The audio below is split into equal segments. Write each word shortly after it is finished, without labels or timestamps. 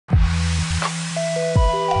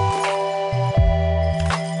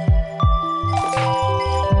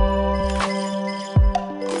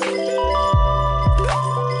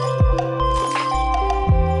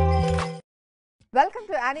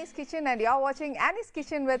Annie's Kitchen and you're watching Annie's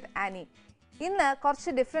Kitchen with Annie. ഇന്ന് കുറച്ച്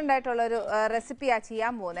different ആയിട്ടുള്ള ഒരു റെസിപ്പിയാണ്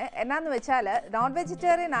ചെയ്യാൻ പോകുന്നത്. എന്നാന്ന് വെച്ചാൽ നോൺ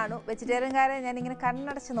വെജിറ്റേറിയൻ ആണ്. വെജിറ്റേറിയൻകാരെ ഞാനിങ്ങനെ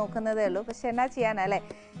കണ്ണടച്ച് നോക്കുന്നതേ ഉള്ളൂ. പക്ഷെ എന്നാ ചെയ്യാനല്ലേ,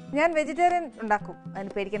 ഞാൻ വെജിറ്റേറിയൻ ഉണ്ടാക്കും,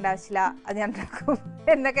 അതിന് പേടിക്കേണ്ട ആവശ്യമില്ല, അത് ഞാൻ ഉണ്ടാക്കും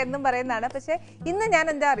എന്നൊക്കെ എന്നും പറയുന്നതാണ്. പക്ഷേ ഇന്ന് ഞാൻ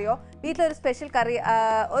എന്താ അറിയോ, വീട്ടിലൊരു സ്പെഷ്യൽ കറി,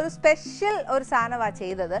 ഒരു സാധനമാണ്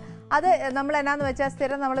ചെയ്തത്. അത് നമ്മൾ എന്നാന്ന് വെച്ചാൽ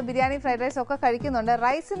സ്ഥിരം നമ്മൾ ബിരിയാണി ഫ്രൈഡ് റൈസ് ഒക്കെ കഴിക്കുന്നുണ്ട്.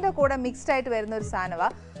 റൈസിൻ്റെ കൂടെ മിക്സ്ഡ് ആയിട്ട് വരുന്ന ഒരു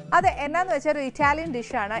സാധനമാണ്. അത് എന്നാന്ന് വെച്ചാൽ ഒരു ഇറ്റാലിയൻ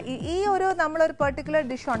ഡിഷാണ്. ഈ ഒരു നമ്മളൊരു പെർട്ടിക്കുലർ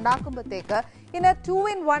ഡിഷ് ഉണ്ടാക്കുമ്പോഴത്തേക്ക് ഇതിന്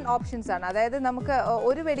 2-in-1 ഓപ്ഷൻസ് ആണ്. അതായത് നമുക്ക്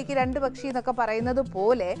ഒരു വെടിക്ക് രണ്ട് പക്ഷി എന്നൊക്കെ പറയുന്നത്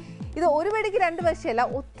പോലെ ഇത് ഒരു വെടിക്ക് രണ്ട് പക്ഷിയല്ല,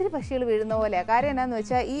 ഒത്തിരി പക്ഷികൾ വീഴുന്ന പോലെയാണ്. കാര്യം എന്നാന്ന്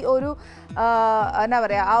വെച്ചാൽ ഈ ഒരു എന്നാ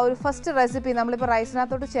പറയുക, ആ ഒരു ഫസ്റ്റ് റെസിപ്പി നമ്മളിപ്പോൾ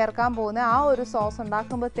റൈസിനകത്തോട്ട് ചേർക്കാൻ പോകുന്ന ആ ഒരു സോസ്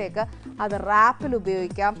ഉണ്ടാക്കുമ്പോഴത്തേക്ക് അത് റാപ്പിൽ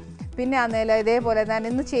ഉപയോഗിക്കാം. പിന്നെ ആന്നേൽ ഇതേപോലെ ഞാൻ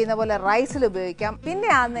ഇന്ന് ചെയ്യുന്ന പോലെ റൈസിൽ ഉപയോഗിക്കാം. പിന്നെ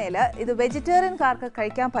ആന്നേൽ ഇത് വെജിറ്റേറിയൻകാർക്ക്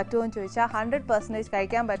കഴിക്കാൻ പറ്റുമോ എന്ന് ചോദിച്ചാൽ 100%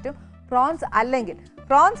 കഴിക്കാൻ പറ്റും. പ്രോൺസ്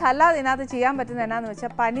അല്ലാതെ ഇതിനകത്ത് ചെയ്യാൻ പറ്റുന്ന എന്നാന്ന്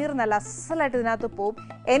വെച്ചാൽ പനീർ നല്ല അസലായിട്ട് ഇതിനകത്ത് പോവും.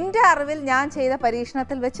 എൻ്റെ അറിവിൽ ഞാൻ ചെയ്ത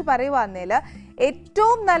പരീക്ഷണത്തിൽ വെച്ച് പറയുവാന്നേൽ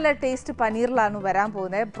ഏറ്റവും നല്ല ടേസ്റ്റ് പനീറിലാണ് വരാൻ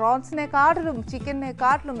പോകുന്നത്. പ്രോൺസിനെക്കാട്ടിലും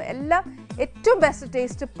ചിക്കനെക്കാട്ടിലും എല്ലാം ഏറ്റവും ബെസ്റ്റ്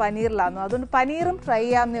ടേസ്റ്റ് പനീറിലാണ്. അതുകൊണ്ട് പനീറും ട്രൈ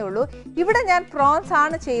ചെയ്യാവുന്നേ ഉള്ളൂ. ഇവിടെ ഞാൻ പ്രോൺസ്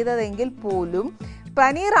ആണ് ചെയ്തതെങ്കിൽ പോലും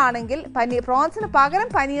പനീർ ആണെങ്കിൽ പ്രോൺസിന് പകരം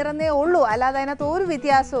പനീറെന്നേ ഉള്ളൂ, അല്ലാതെ അതിനകത്ത് ഒരു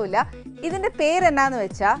വ്യത്യാസവും ഇല്ല. ഇതിൻ്റെ പേരെന്നാന്ന്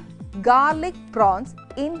വെച്ചാൽ garlic prawns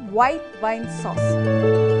in white wine sauce.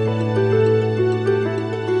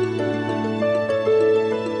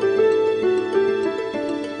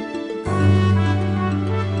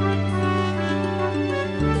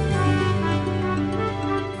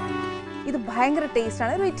 ഇത് ഭയങ്കര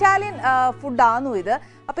ടേസ്റ്റാണ്. ഒരു ഇറ്റാലിയൻ ഫുഡാണു ഇത്.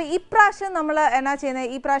 അപ്പോൾ ഇപ്രാവശ്യം നമ്മൾ എന്നാ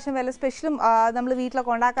ചെയ്യുന്നത്, ഈ പ്രാവശ്യം വല്ല സ്പെഷ്യലും നമ്മൾ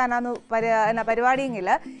വീട്ടിലൊക്കെ ഉണ്ടാക്കാനാണ് പരിപാടിയെങ്കിൽ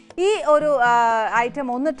ഈ ഒരു ഐറ്റം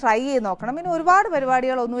ഒന്ന് ട്രൈ ചെയ്ത് നോക്കണം. പിന്നെ ഒരുപാട്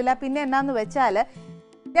പരിപാടികളൊന്നുമില്ല. പിന്നെ എന്നാന്ന് വെച്ചാൽ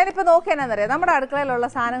ഞാനിപ്പോൾ നോക്കിയാണെന്നറിയാം, നമ്മുടെ അടുക്കളയിലുള്ള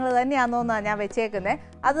സാധനങ്ങൾ തന്നെയാണെന്നാണ് ഞാൻ വെച്ചേക്കുന്നത്.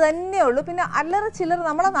 അത് തന്നെയുള്ളൂ. പിന്നെ അല്ലറ ചില്ലറ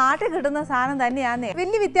നമ്മളെ നാട്ടിൽ കിട്ടുന്ന സാധനം തന്നെയാണെന്നേ,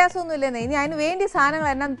 വലിയ വ്യത്യാസമൊന്നും ഇല്ലെന്നേ. ഇനി അതിന് വേണ്ടിയ സാധനങ്ങൾ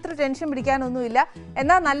എന്നാൽ ഇത്ര ടെൻഷൻ പിടിക്കാനൊന്നുമില്ല.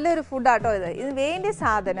 എന്നാൽ നല്ലൊരു ഫുഡാട്ടോ ഇത്. ഇതിന് വേണ്ടിയ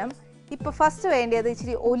സാധനം ഇപ്പോൾ ഫസ്റ്റ് വേണ്ടിയത്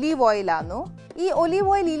ഇച്ചിരി ഒലീവ് ഓയിലാന്നു. ഈ ഒലീവ്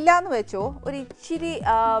ഓയിൽ ഇല്ലയെന്ന് വെച്ചോ ഒരു ഇച്ചിരി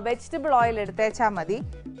വെജിറ്റബിൾ ഓയിൽ എടുത്തേച്ചാൽ മതി.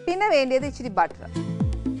 പിന്നെ വേണ്ടിയത് ഇച്ചിരി ബട്ടർ.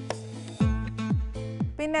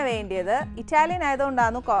 പിന്നെ വേണ്ടിയത് ഇറ്റാലിയൻ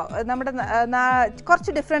ആയതുകൊണ്ടാണ് നമ്മുടെ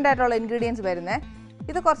കുറച്ച് ഡിഫറെൻ്റ് ആയിട്ടുള്ള ഇൻഗ്രീഡിയൻസ് വരുന്നത്.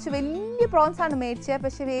 ഇത് കുറച്ച് വലിയ പ്രോൺസാണ് മേടിച്ചത്,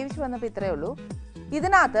 പക്ഷെ വേവിച്ച് വന്നപ്പോൾ ഇത്രയേ ഉള്ളൂ.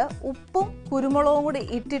 ഇതിനകത്ത് ഉപ്പും കുരുമുളകും കൂടി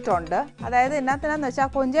ഇട്ടിട്ടുണ്ട്. അതായത് എന്നാത്തിനാന്ന് വെച്ചാൽ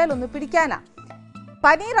കൊഞ്ചയിലൊന്ന് പിടിക്കാനാണ്.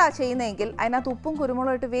 പനീറാണ് ചെയ്യുന്നതെങ്കിൽ അതിനകത്ത് ഉപ്പും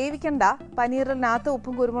കുരുമുളകും ഇട്ട് വേവിക്കണ്ട. പനീറിനകത്ത്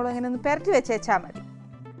ഉപ്പും കുരുമുളകും ഇങ്ങനെ ഒന്ന് പുരട്ടി വെച്ചാൽ മതി.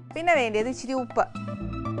 പിന്നെ വേണ്ടിയത് ഇച്ചിരി ഉപ്പ്,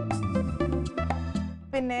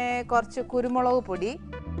 പിന്നെ കുറച്ച് കുരുമുളക് പൊടി.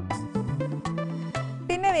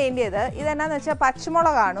 പിന്നെ വേണ്ടിയത് ഇതെന്നാന്ന് വെച്ചാൽ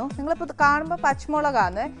പച്ചമുളകാണ്. നിങ്ങളിപ്പോൾ കാണുമ്പോൾ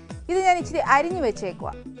പച്ചമുളകാണ്. ഇത് ഞാൻ ഇച്ചിരി അരിഞ്ഞു വെച്ചേക്കുക.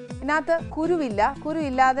 ഇതിനകത്ത്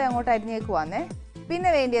കുരുവില്ലാതെ അങ്ങോട്ട് അരിഞ്ഞേക്കുവാന്നേ. പിന്നെ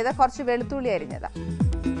വേണ്ടിയത് കുറച്ച് വെളുത്തുള്ളി അരിഞ്ഞതാണ്.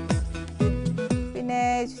 പിന്നെ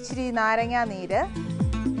ഇച്ചിരി നാരങ്ങാ നീര്.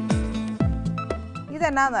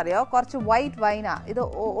 ഇതെന്നാന്നറിയോ, കുറച്ച് വൈറ്റ് വൈനാ. ഇത്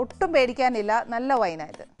ഒട്ടും പേടിക്കാനില്ല, നല്ല വൈനാ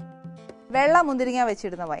ഇത്. വെള്ള മുന്തിരിങ്ങ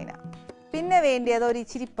വെച്ചിടുന്ന വൈനാ. പിന്നെ വേണ്ടിയത് ഒരു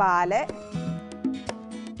ഇച്ചിരി പാല്.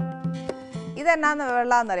 ഇതെന്നാന്ന്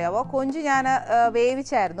വെള്ളമെന്നറിയാവോ, കൊഞ്ച് ഞാൻ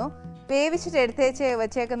വേവിച്ചായിരുന്നു, വേവിച്ചിട്ട്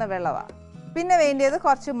വെച്ചേക്കുന്ന വെള്ളമാണ്. പിന്നെ വേണ്ടിയത്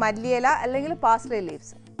കുറച്ച് മല്ലിയില അല്ലെങ്കിൽ പാസ്ലി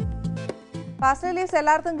ലീവ്സ്. പാസ്ലി ലീവ്സ്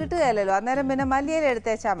എല്ലായിടത്തും കിട്ടുകയല്ലോ, അന്നേരം പിന്നെ മല്ലിയില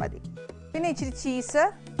എടുത്തേച്ചാൽ മതി. പിന്നെ ഇച്ചിരി ചീസ്,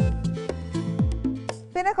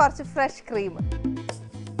 പിന്നെ കുറച്ച് ഫ്രഷ് ക്രീം.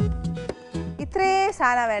 ഇത്രയും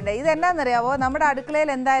സാധനം വേണ്ടേ. ഇതെന്നാന്നറിയാവോ, നമ്മുടെ അടുക്കളയിൽ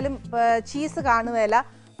എന്തായാലും ചീസ് കാണുകയില്ല,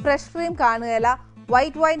 ഫ്രഷ് ക്രീം കാണുകയില്ല,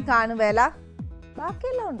 വൈറ്റ് വൈൻ കാണുകയില്ല,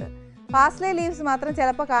 ബാക്കിയെല്ലാം ഉണ്ട്. പാസ്ലി ലീവ്സ് മാത്രം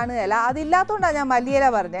ചിലപ്പോൾ കാണുകയില്ല. അതില്ലാത്തതുകൊണ്ടാണ് ഞാൻ മല്ലിയില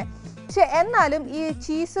പറഞ്ഞത്. പക്ഷെ എന്നാലും ഈ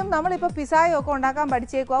ചീസും നമ്മളിപ്പോൾ പിസായും ഒക്കെ ഉണ്ടാക്കാൻ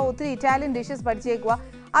പഠിച്ചേക്കുക, ഒത്തിരി ഇറ്റാലിയൻ ഡിഷസ് പഠിച്ചേക്കുക.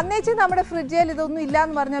 അന്നേച്ച് നമ്മുടെ ഫ്രിഡ്ജിൽ ഇതൊന്നും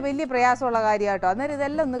ഇല്ലയെന്ന് പറഞ്ഞാൽ വലിയ പ്രയാസമുള്ള കാര്യം കേട്ടോ. അന്നേരം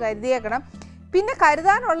ഇതെല്ലാം ഒന്ന് കരുതിയേക്കണം. പിന്നെ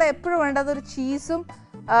കരുതാനുള്ള എപ്പോഴും വേണ്ടത് ഒരു ചീസും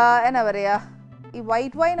എന്നാ പറയുക, ഈ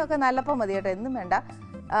വൈറ്റ് വൈനൊക്കെ നല്ലപ്പോൾ മതി കേട്ടോ, എന്നും വേണ്ട.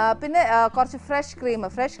 പിന്നെ കുറച്ച് ഫ്രഷ്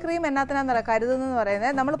ക്രീം എന്നാത്തിനാന്ന് കരുതുന്നതെന്ന്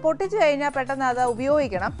പറയുന്നത്, നമ്മൾ പൊട്ടിച്ച് കഴിഞ്ഞാൽ പെട്ടെന്ന് അത്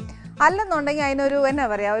ഉപയോഗിക്കണം. അല്ലെന്നുണ്ടെങ്കിൽ അതിനൊരു എന്നാ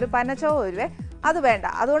പറയുക, ഒരു പനച്ചോ വരുവേ, അത് വേണ്ട.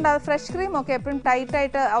 അതുകൊണ്ട് അത് ഫ്രഷ് ക്രീമൊക്കെ എപ്പോഴും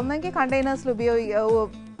ടൈറ്റായിട്ട് ഒന്നെങ്കിൽ കണ്ടെയ്നേഴ്സിൽ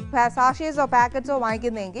സാഷേസോ പാക്കറ്റ്സോ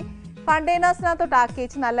വാങ്ങിക്കുന്നതെങ്കിൽ കണ്ടെയ്നേഴ്സിനകത്തോട്ട് ആക്കി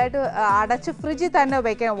വെച്ച് നല്ലതായിട്ട് അടച്ച് ഫ്രിഡ്ജിൽ തന്നെ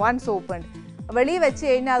വെക്കണം. വൺസ് ഓപ്പൺ, വെളിയിൽ വെച്ച്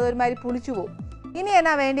കഴിഞ്ഞാൽ അതൊരുമാതിരി പുളിച്ചു പോകും. ഇനി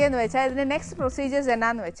എന്നാ വേണ്ടിയെന്ന് വെച്ചാൽ ഇതിൻ്റെ നെക്സ്റ്റ് പ്രൊസീജിയേഴ്സ്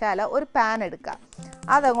എന്നാന്ന് വെച്ചാൽ ഒരു പാൻ എടുക്കുക,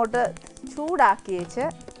 അതങ്ങോട്ട് ചൂടാക്കി വെച്ച്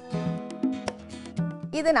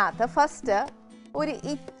ഇതിനകത്ത് ഫസ്റ്റ് ഒരു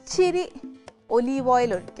ഇച്ചിരി ഒലീവ്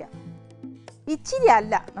ഓയിൽ ഒഴിക്കുക. ഇച്ചിരി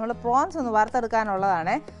അല്ല, നമ്മൾ പ്രോൺസ് ഒന്ന്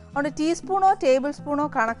വറുത്തെടുക്കാനുള്ളതാണ്. അതുകൊണ്ട് ടീസ്പൂണോ ടേബിൾ സ്പൂണോ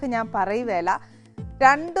കണക്ക് ഞാൻ പറയുകയില്ല.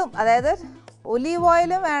 രണ്ടും, അതായത് ഒലീവ്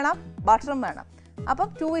ഓയിലും വേണം ബട്ടറും വേണം. അപ്പം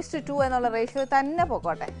 2:2 എന്നുള്ള റേഷ്യോ തന്നെ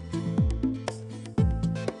പോക്കോട്ടെ.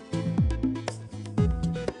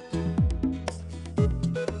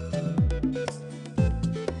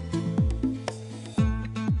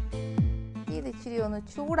 ഇത് ഇച്ചിരി ഒന്ന്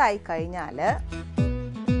ചൂടായി കഴിഞ്ഞാൽ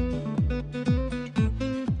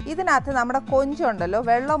ഇതിനകത്ത് നമ്മുടെ കൊഞ്ചുണ്ടല്ലോ,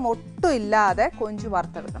 വെള്ളം ഒട്ടും ഇല്ലാതെ കൊഞ്ച്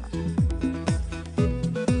വറുത്തെടുക്കണം.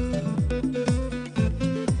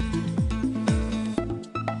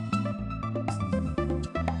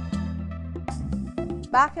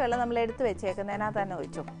 ബാക്കിയുള്ള നമ്മൾ എടുത്തു വെച്ചേക്കുന്നതിനകത്ത് തന്നെ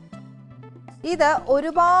ഒഴിച്ചു. ഇത്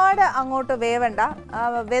ഒരുപാട് അങ്ങോട്ട് വേവണ്ട,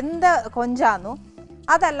 വെന്ത കൊഞ്ചാന്നു.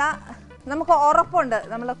 അതല്ല, നമുക്ക് ഉറപ്പുണ്ട്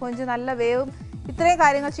നമ്മളെ കൊഞ്ച് നല്ല വേവും, ഇത്രയും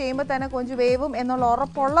കാര്യങ്ങൾ ചെയ്യുമ്പോൾ തന്നെ കൊഞ്ച് വേവും എന്നുള്ള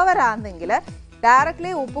ഉറപ്പുള്ളവരാണെങ്കിൽ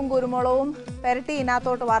ഡയറക്റ്റ്ലി ഉപ്പും കുരുമുളകും പുരട്ടി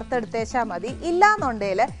ഇതിനകത്തോട്ട് വറുത്തെടുത്തേച്ചാൽ മതി.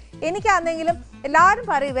 ഇല്ലാന്നുണ്ടെങ്കിൽ എനിക്കാണെങ്കിലും എല്ലാവരും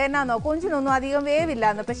പറയും എന്നാന്നോ കൊഞ്ചിനൊന്നും അധികം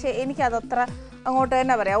വേവില്ലാന്ന്. പക്ഷേ എനിക്കതത്ര അങ്ങോട്ട്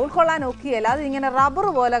തന്നെ പറയാം ഉൾക്കൊള്ളാൻ ഒക്കെയല്ല. അതിങ്ങനെ റബ്ബർ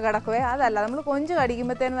പോലെ കിടക്കുവേ. അതല്ല, നമ്മൾ കൊഞ്ച്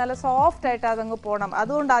കടിക്കുമ്പോഴത്തേനും നല്ല സോഫ്റ്റ് ആയിട്ട് അതങ്ങ് പോകണം.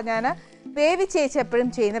 അതുകൊണ്ടാണ് ഞാൻ വേവിച്ചേച്ച് എപ്പോഴും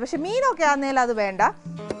ചെയ്യുന്നത്. പക്ഷെ മീനൊക്കെ ആണെങ്കിലും അത് വേണ്ട.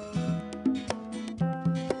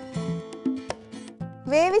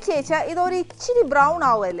 വേവിച്ചേച്ച ഇതൊരു ഇച്ചിരി ബ്രൗൺ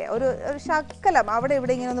ആവുമല്ലേ, ഒരു ശക്കലം അവിടെ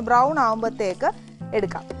ഇവിടെ ഇങ്ങനെ ഒന്ന് ബ്രൗൺ ആവുമ്പോഴത്തേക്ക്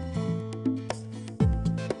എടുക്കാം.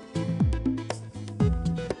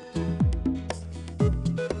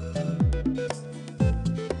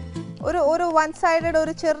 ഒരു വൺ സൈഡഡ്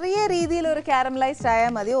ഒരു ചെറിയ രീതിയിൽ ഒരു കാരമലൈസ്ഡ്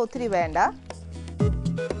ആയാൽ മതി, ഒത്തിരി വേണ്ട.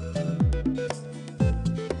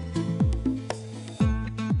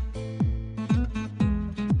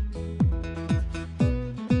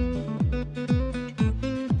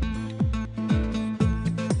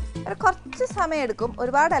 കുറച്ച് സമയം എടുക്കും,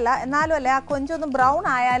 ഒരുപാടല്ല. എന്നാലും അല്ലേ, ആ കൊഞ്ചൊന്ന് ബ്രൗൺ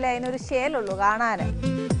ആയാലേ അതിനൊരു ഷേലുള്ളൂ കാണാൻ.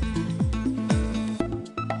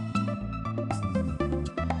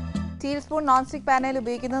 സ്റ്റീൽ സ്പൂൺ നോൺ സ്റ്റിക് പാനയിൽ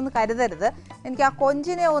ഉപയോഗിക്കുന്നതെന്ന് കരുതരുത്. എനിക്ക് ആ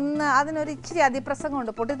കൊഞ്ചിനെ ഒന്ന് അതിനൊരു ഇച്ചിരി അതിപ്രസംഗം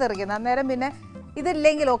ഉണ്ട് പൊട്ടിത്തെറിക്കുന്നത്. അന്നേരം പിന്നെ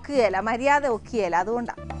ഇതില്ലെങ്കിൽ ഒക്കുകയില്ല, മര്യാദ ഒക്കുകയില്ല.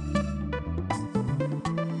 അതുകൊണ്ടാണ്.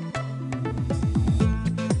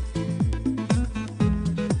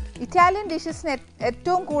 ഇറ്റാലിയൻ ഡിഷസിന്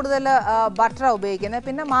ഏറ്റവും കൂടുതൽ ബട്ടറാണ് ഉപയോഗിക്കുന്നത്.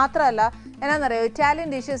 പിന്നെ മാത്രമല്ല എന്നാന്നറിയോ, ഇറ്റാലിയൻ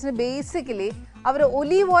ഡിഷസിന് ബേസിക്കലി അവർ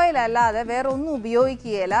ഒലീവ് ഓയിൽ അല്ലാതെ വേറെ ഒന്നും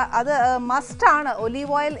ഉപയോഗിക്കുകയില്ല. അത് മസ്റ്റാണ്.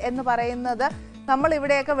 ഒലീവ് ഓയിൽ എന്ന് പറയുന്നത് നമ്മൾ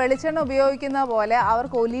ഇവിടെയൊക്കെ വെളിച്ചെണ്ണ ഉപയോഗിക്കുന്ന പോലെ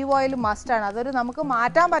അവർക്ക് ഒലീവ് ഓയിൽ മസ്റ്റാണ്. അതൊരു നമുക്ക്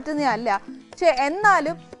മാറ്റാൻ പറ്റുന്നതല്ല. പക്ഷെ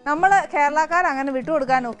എന്നാലും നമ്മൾ കേരളക്കാർ അങ്ങനെ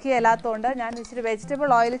വിട്ടുകൊടുക്കാൻ ഒക്കെയല്ലാത്തതുകൊണ്ട് ഞാൻ ഇച്ചിരി വെജിറ്റബിൾ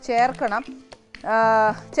ഓയിൽ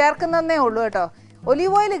ചേർക്കുന്നതേ ഉള്ളൂ കേട്ടോ.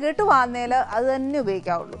 ഒലീവ് ഓയിൽ കിട്ടുവാന്നേൽ അത് തന്നെ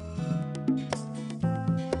ഉപയോഗിക്കാവുള്ളൂ.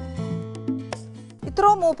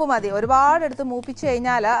 ഇത്രയും മൂപ്പ് മതി. ഒരുപാടെടുത്ത് മൂപ്പിച്ച്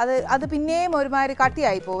കഴിഞ്ഞാൽ അത് പിന്നെയും ഒരുമാതിരി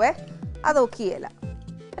കട്ടിയായി പോവേ, അത് ഒക്കെയല്ല.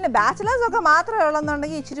 പിന്നെ ബാച്ചിലേഴ്സൊക്കെ മാത്രമേ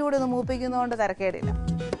ഉള്ളെന്നുണ്ടെങ്കിൽ ഇച്ചിരി കൂടി ഒന്ന് മൂപ്പിക്കുന്നതുകൊണ്ട് തിരക്കേടില്ല.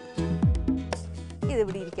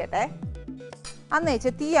 ഇതിവിടെ ഇരിക്കട്ടെ. അന്നേച്ച്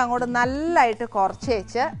തീ അങ്ങോട്ട് നല്ലതായിട്ട്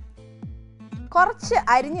കുറച്ച്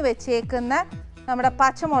അരിഞ്ഞു വെച്ചേക്കുന്ന നമ്മുടെ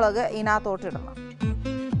പച്ചമുളക് ഇതിനകത്തോട്ട് ഇടണം.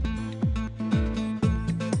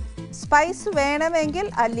 സ്പൈസ് വേണമെങ്കിൽ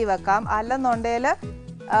അല്ലി വെക്കാം, അല്ലെന്നുണ്ടെങ്കിൽ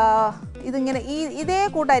ഇതിങ്ങനെ ഇതേ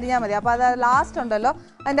കൂട്ട് അരിഞ്ഞാൽ മതി. അപ്പോൾ അത് ലാസ്റ്റ് ഉണ്ടല്ലോ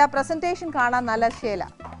അതിൻ്റെ ആ പ്രസൻറ്റേഷൻ കാണാൻ നല്ല ശേല.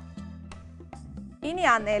 ഇനി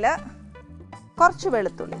ആന്നേൽ കുറച്ച്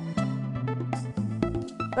വെളുത്തുള്ളി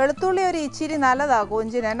ഒരു ഇച്ചിരി നല്ലതാണ്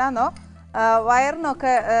കൊഞ്ചിന്. എന്നാന്നോ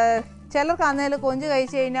വയറിനൊക്കെ ചിലർക്ക് അന്നേൽ കൊഞ്ച്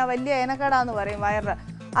കഴിച്ചു കഴിഞ്ഞാൽ വലിയ ഏനക്കേടാന്ന് പറയും വയറ്.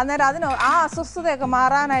 അന്നേരം ആ അസ്വസ്ഥതയൊക്കെ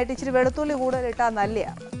മാറാനായിട്ട് ഇച്ചിരി വെളുത്തുള്ളി കൂടുതൽ ഇട്ടാൽ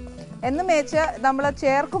നല്ലതാണ്. എന്നും വെച്ച് നമ്മൾ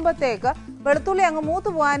ചേർക്കുമ്പോഴത്തേക്ക് വെളുത്തുള്ളി അങ്ങ് മൂത്ത്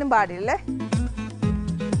പോകാനും പാടില്ലേ.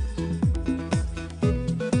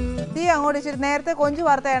 തീ അങ്ങോട്ട് ഇച്ചിരി നേരത്തെ കൊഞ്ച്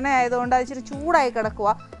വറുത്ത എണ്ണ ആയതുകൊണ്ട് അത് ഇച്ചിരി ചൂടായി കിടക്കുക.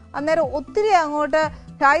 അന്നേരം ഒത്തിരി അങ്ങോട്ട്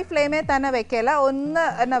ഹൈ ഫ്ലെയിമിൽ തന്നെ വെക്കല,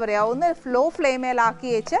 ഒന്ന് ലോ ഫ്ലെയിമിലാക്കി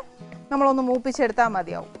വെച്ച് നമ്മളൊന്ന് മൂപ്പിച്ചെടുത്താൽ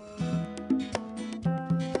മതിയാവും.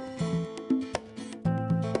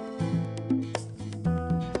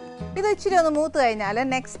 ഇത് ഇച്ചിരി ഒന്ന് മൂത്ത് കഴിഞ്ഞാൽ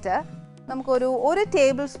നെക്സ്റ്റ് നമുക്കൊരു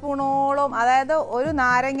ടേബിൾ സ്പൂണോളം, അതായത് ഒരു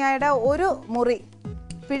നാരങ്ങയുടെ ഒരു മുറി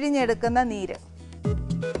പിഴിഞ്ഞെടുക്കുന്ന നീര്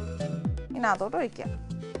ഇതിനകത്തോട്ട് ഒഴിക്കാം.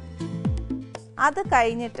 അത്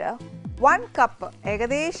കഴിഞ്ഞിട്ട് 1 കപ്പ്,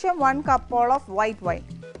 ഏകദേശം 1 കപ്പോളം വൈറ്റ് വൈൻ.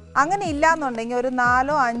 അങ്ങനെ ഇല്ലാന്നുണ്ടെങ്കിൽ ഒരു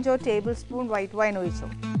 4-5 ടേബിൾ സ്പൂൺ വൈറ്റ് വൈൻ ഒഴിച്ചു.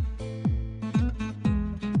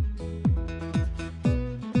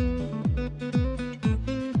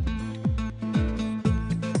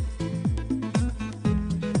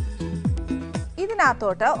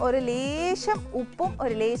 ഇതിനകത്തോട്ട് ഒരു ലേശം ഉപ്പും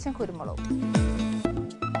ഒരു ലേശം കുരുമുളകും.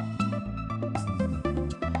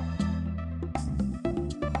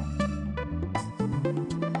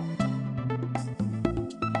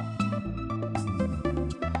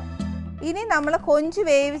 ഇനി നമ്മൾ കൊഞ്ച്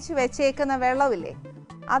വേവിച്ച് വെച്ചേക്കുന്ന വെള്ളമില്ലേ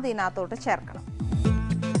അതിനകത്തോട്ട് ചേർക്കണം.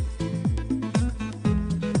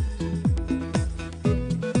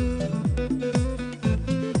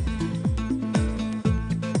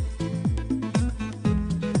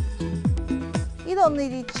 ഇതൊന്ന്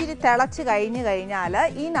ഇച്ചിരി തിളച്ച് കഴിഞ്ഞാൽ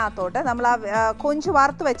ഇതിനകത്തോട്ട് നമ്മൾ ആ കൊഞ്ച്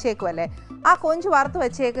വറുത്ത് വെച്ചേക്കുമല്ലേ, ആ കൊഞ്ച് വറുത്ത്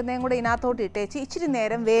വെച്ചേക്കുന്നതും കൂടെ ഇതിനകത്തോട്ട് ഇട്ടേച്ച് ഇച്ചിരി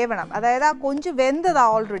നേരം വേവണം. അതായത് ആ കൊഞ്ച് വെന്തതാ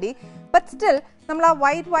ഓൾറെഡി, ബട്ട് സ്റ്റിൽ നമ്മൾ ആ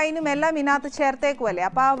വൈറ്റ് വൈനും എല്ലാം ഇതിനകത്ത് ചേർത്തേക്കുമല്ലേ,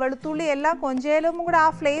 അപ്പോൾ ആ വെളുത്തുള്ളി എല്ലാം കൊഞ്ചയിലും കൂടെ ആ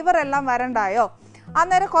ഫ്ലേവർ എല്ലാം വരണ്ടായോ.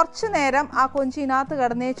 അന്നേരം കുറച്ച് നേരം ആ കൊഞ്ച് ഇതിനകത്ത്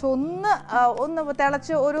കിടന്നേച്ച് ഒന്ന്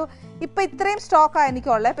തിളച്ച് ഇപ്പം ഇത്രയും സ്റ്റോക്കാണ്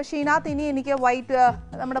എനിക്കുള്ളത്. പക്ഷേ ഇതിനകത്ത് ഇനി എനിക്ക്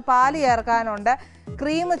നമ്മുടെ പാല് ചേർക്കാനുണ്ട്,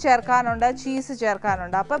 ക്രീം ചേർക്കാനുണ്ട്, ചീസ്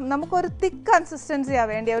ചേർക്കാനുണ്ട്. അപ്പം നമുക്കൊരു തിക്ക് കൺസിസ്റ്റൻസിയാണ്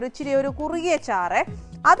വേണ്ടി, ഇച്ചിരി ഒരു കുറുകിയ ചാറ്.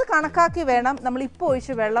 അത് കണക്കാക്കി വേണം നമ്മൾ ഇപ്പോൾ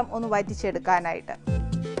ഒഴിച്ച് വെള്ളം ഒന്ന് വറ്റിച്ചെടുക്കാനായിട്ട്.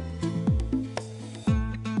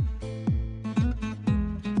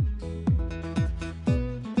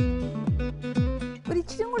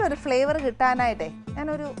 ഇച്ചിരി കൂടെ ഒരു ഫ്ലേവർ കിട്ടാനായിട്ടേ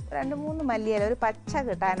ഞാനൊരു 2-3 മല്ലിയില ഒരു പച്ച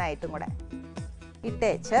കിട്ടാനായിട്ടും കൂടെ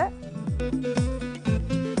ഇട്ടേച്ച്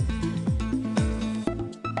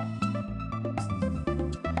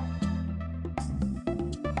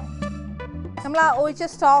നമ്മൾ ആ ഒഴിച്ച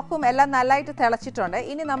സ്റ്റോക്കും എല്ലാം നല്ലതായിട്ട് തിളച്ചിട്ടുണ്ട്.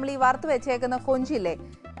 ഇനി നമ്മൾ ഈ വറുത്ത് വെച്ചേക്കുന്ന കൊഞ്ചില്ലേ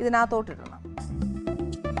ഇതിനകത്തോട്ടിടണം.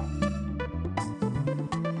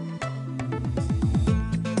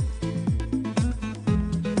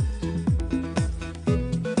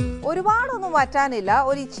 ഒരുപാടൊന്നും വറ്റാനില്ല,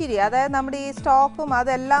 ഒരു ഇച്ചിരി, അതായത് നമ്മുടെ ഈ സ്റ്റോക്കും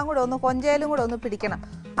അതെല്ലാം കൂടെ കൊഞ്ചയിലും കൂടെ ഒന്ന് പിടിക്കണം,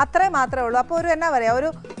 അത്രയും മാത്രമേ ഉള്ളൂ. അപ്പോൾ എന്നാ പറയുക, ഒരു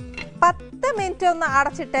 10 മിനിറ്റ് ഒന്ന്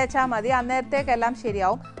അടച്ചിട്ടേച്ചാൽ മതി, അന്നേരത്തേക്കെല്ലാം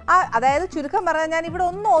ശരിയാവും. അതായത് ചുരുക്കം പറഞ്ഞാൽ ഞാൻ ഇവിടെ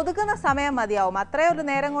ഒന്ന് ഒതുക്കുന്ന സമയം മതിയാവും, അത്രയും ഒരു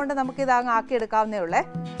നേരം കൊണ്ട് നമുക്ക് ഇത് അങ്ങ് ആക്കിയെടുക്കാവുന്നേ ഉള്ളേ.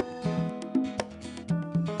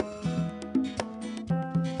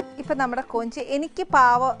 ഇപ്പം നമ്മുടെ കൊഞ്ച് എനിക്ക്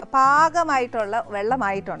പാകമായിട്ടുള്ള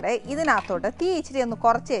വെള്ളമായിട്ടുണ്ട്. ഇതിനകത്തോട്ട് തീ ഇച്ചിരി ഒന്ന്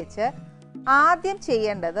കുറച്ച് വെച്ച് ആദ്യം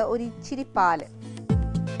ചെയ്യേണ്ടത് ഒരു ഇച്ചിരി പാല്,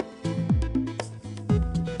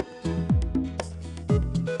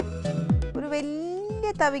 ഒരു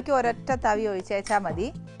വലിയ തവിക്ക് ഒരൊറ്റ തവി ഒഴിച്ചേച്ചാൽ മതി.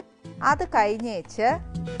 അത് കഴിഞ്ഞേച്ച്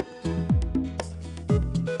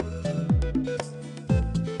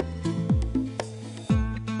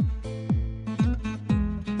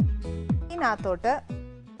ഇതിനകത്തോട്ട്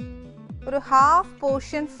ഒരു 1/2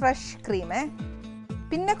 പോർഷൻ ഫ്രഷ് ക്രീം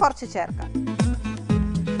പിന്നെ കുറച്ച് ചേർക്കാം.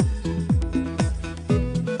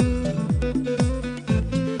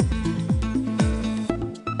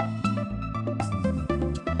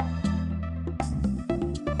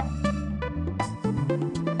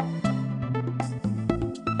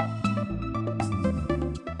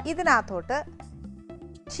 ഇതിനകത്തോട്ട്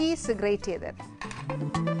ചീസ് ഗ്രേറ്റ് ചെയ്തത്,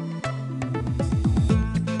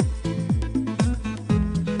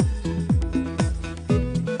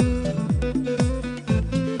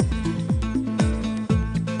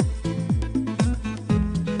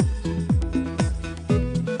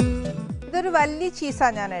 ഇതൊരു വലിയ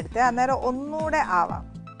ചീസാണ് ഞാൻ എടുത്തത്, അന്നേരം ഒന്നുകൂടെ ആവാം.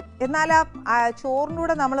 എന്നാൽ ആ ചോറിൻ്റെ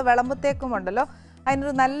കൂടെ നമ്മൾ വിളമ്പത്തേക്കും ഉണ്ടല്ലോ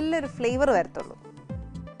അതിനൊരു നല്ലൊരു ഫ്ലേവർ വരത്തുള്ളൂ.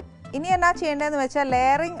 ഇനി എന്നാ ചെയ്യേണ്ടതെന്ന് വെച്ചാൽ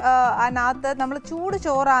ലെയറിങ് അതിനകത്ത് നമ്മൾ ചൂട്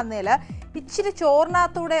ചോറാന്നേൽ ഇച്ചിരി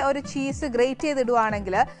ചോറിനകത്തൂടെ ഒരു ചീസ് ഗ്രേറ്റ്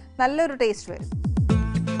ചെയ്തിടുവാണെങ്കിൽ നല്ലൊരു ടേസ്റ്റ് വരും.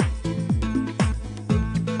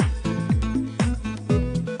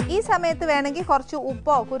 ഈ സമയത്ത് വേണമെങ്കിൽ കുറച്ച്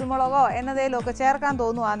ഉപ്പോ കുരുമുളകോ എന്നതേലും ഒക്കെ ചേർക്കാൻ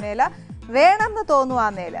തോന്നുവാന്നേൽ വേണമെന്ന്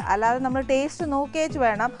തോന്നുവാന്നേൽ, അല്ലാതെ നമ്മൾ ടേസ്റ്റ് നോക്കിയേച്ച്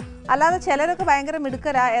വേണം. അല്ലാതെ ചിലരൊക്കെ ഭയങ്കര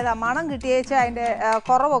മിടുക്കരാ, ഏതാ മണം കിട്ടിയേച്ച് അതിൻ്റെ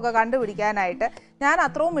കുറവൊക്കെ കണ്ടുപിടിക്കാനായിട്ട്. ഞാൻ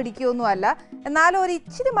അത്രയും മിടിക്കൊന്നുമല്ല, എന്നാലും ഒരു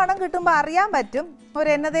ഇച്ചിരി മണം കിട്ടുമ്പോൾ അറിയാൻ പറ്റും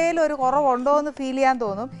എന്നതേലും ഒരു കുറവുണ്ടോ എന്ന് ഫീൽ ചെയ്യാൻ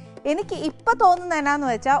തോന്നും. എനിക്ക് ഇപ്പം തോന്നുന്നത് എന്നാന്ന്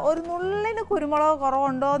വെച്ചാൽ ഒരു നുള്ളിന് കുരുമുളക്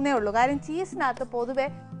കുറവുണ്ടോ എന്നേ ഉള്ളൂ, കാര്യം ചീസിനകത്ത് പൊതുവെ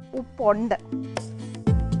ഉപ്പുണ്ട്.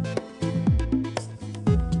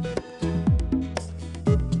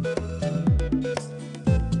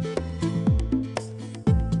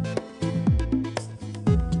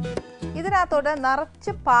 ഇതിനകത്തോട്ട്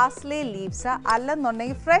നിറച്ച് പാസ്ലി ലീവ്സ്,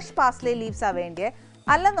 അല്ലെന്നുണ്ടെങ്കിൽ ഫ്രഷ് പാസ്ലി ലീവ്സാണ് വേണ്ടിയത്,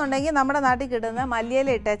 അല്ലെന്നുണ്ടെങ്കിൽ നമ്മുടെ നാട്ടിൽ കിട്ടുന്ന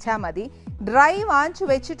മല്ലിയില ഇട്ടേച്ചാൽ മതി. ഡ്രൈ വാങ്ങിച്ചു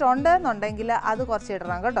വെച്ചിട്ടുണ്ട് എന്നുണ്ടെങ്കിൽ അത് കുറച്ച്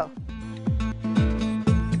ഇടണം കേട്ടോ.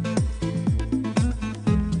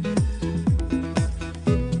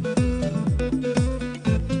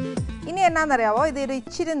 ഇനി എന്നാന്നറിയാവോ, ഇതൊരു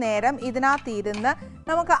ഇച്ചിരി നേരം ഇതിനകത്ത് ഇരുന്ന്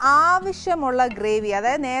നമുക്ക് ആവശ്യമുള്ള ഗ്രേവി,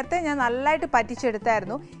 അതായത് നേരത്തെ ഞാൻ നല്ലതായിട്ട്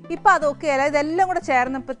പറ്റിച്ചെടുത്തായിരുന്നു, ഇപ്പം അതൊക്കെ അല്ല, ഇതെല്ലാം കൂടെ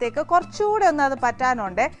ചേർന്നപ്പോഴത്തേക്ക് കുറച്ചുകൂടെ ഒന്ന് അത്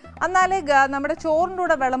പറ്റാനുണ്ട്. എന്നാലേ നമ്മുടെ ചോറിൻ്റെ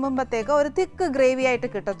കൂടെ വിളമ്പുമ്പോഴത്തേക്ക് ഒരു തിക്ക് ഗ്രേവി ആയിട്ട്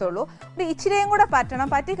കിട്ടത്തുള്ളൂ. ഇച്ചിരിയും കൂടെ പറ്റണം.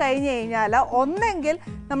 പറ്റി കഴിഞ്ഞ് കഴിഞ്ഞാൽ ഒന്നെങ്കിൽ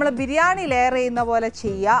നമ്മൾ ബിരിയാണി ലെയർ ചെയ്യുന്ന പോലെ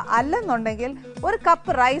ചെയ്യുക, അല്ലെന്നുണ്ടെങ്കിൽ ഒരു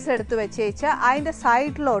കപ്പ് റൈസ് എടുത്ത് വെച്ചേച്ച് അതിൻ്റെ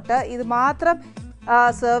സൈഡിലോട്ട് ഇത് മാത്രം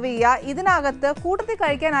സെർവ് ചെയ്യുക. ഇതിനകത്ത് കൂട്ടത്തിൽ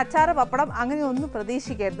കഴിക്കാൻ അച്ചാറ് പപ്പടം അങ്ങനെ ഒന്നും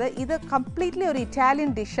പ്രതീക്ഷിക്കരുത്. ഇത് കംപ്ലീറ്റ്ലി ഒരു ഇറ്റാലിയൻ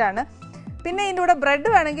ഡിഷാണ്. പിന്നെ ഇതിൻ്റെ കൂടെ ബ്രെഡ്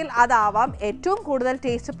വേണമെങ്കിൽ അതാവാം. ഏറ്റവും കൂടുതൽ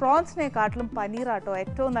ടേസ്റ്റ് പ്രോൺസിനെക്കാട്ടിലും പനീറാട്ടോ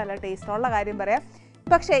ഏറ്റവും നല്ല ടേസ്റ്റ് ഉള്ള കാര്യം പറയാം.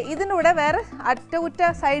 പക്ഷേ ഇതിൻ്റെ കൂടെ വേറെ അറ്റകുറ്റ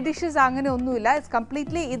സൈഡ് ഡിഷസ് അങ്ങനെ ഒന്നുമില്ല. ഇറ്റ്സ്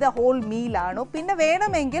കംപ്ലീറ്റ്ലി ഇത് ഹോൾ മീലാണ്. പിന്നെ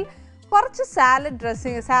വേണമെങ്കിൽ കുറച്ച്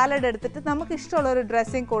സാലഡ് എടുത്തിട്ട് നമുക്ക് ഇഷ്ടമുള്ള ഒരു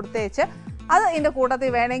ഡ്രസ്സിങ് കൊടുത്തേച്ച് അത് ഇതിൻ്റെ കൂട്ടത്തിൽ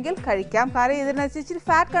വേണമെങ്കിൽ കഴിക്കാം. കാരണം ഇതിനകത്ത് ഇച്ചിരി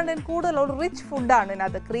ഫാറ്റ് കണ്ടന്റ് കൂടുതലുള്ള റിച്ച് ഫുഡാണ്.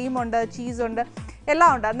 ഇതിനകത്ത് ക്രീമുണ്ട്, ചീസുണ്ട്, എല്ലാം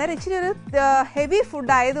ഉണ്ട്. അന്നേരം ഇച്ചിരി ഒരു ഹെവി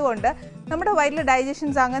ഫുഡ് ആയതുകൊണ്ട് നമ്മുടെ വയറ്റിൽ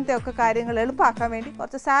ഡൈജഷൻസ് അങ്ങനത്തെ ഒക്കെ കാര്യങ്ങൾ എളുപ്പമാക്കാൻ വേണ്ടി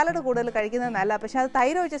കുറച്ച് സാലഡ് കൂടുതൽ കഴിക്കുന്നത് നല്ല. പക്ഷെ അത്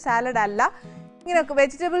തൈര് വെച്ച സാലഡ് അല്ല. ഇങ്ങനെയൊക്കെ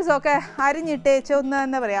വെജിറ്റബിൾസ് ഒക്കെ അരിഞ്ഞിട്ടേച്ച് ഒന്ന്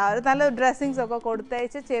എന്താ പറയുക ഒരു നല്ല ഡ്രസ്സിങ്സ് ഒക്കെ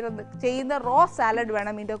കൊടുത്തയച്ച് ചെയ്യുന്ന റോ സാലഡ്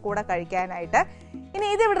വേണം ഇതിൻ്റെ കൂടെ കഴിക്കാനായിട്ട്. ഇനി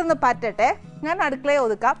ഇത് ഇവിടെ നിന്ന് പറ്റട്ടെ, ഞാൻ അടുക്കളയെ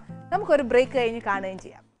ഒതുക്കാം. നമുക്കൊരു ബ്രേക്ക് കഴിഞ്ഞ് കാണുകയും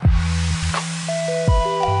ചെയ്യാം.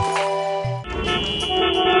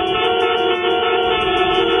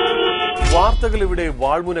 വാർത്തകൾ ഇവിടെ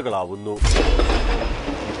വാൾമുനകളാവുന്നു.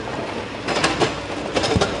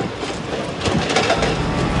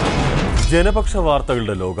 ജനപക്ഷ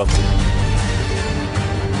വാർത്തകളുടെ ലോകം.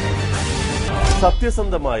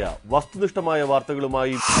 സത്യസന്ധമായ വസ്തുനിഷ്ഠമായ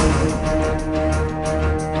വാർത്തകളുമായി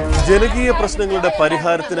ജനകീയ പ്രശ്നങ്ങളുടെ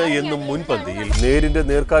പരിഹാരത്തിന് എന്നും മുൻപന്തിയിൽ നേരിന്റെ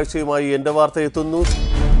നേർക്കാഴ്ചയുമായി എന്റെ വാർത്ത എത്തുന്നു.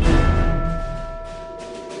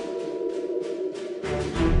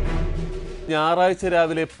 ഞായറാഴ്ച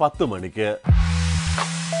രാവിലെ 10 മണിക്ക്.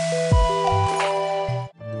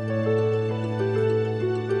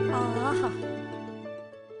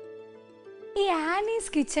 ഈ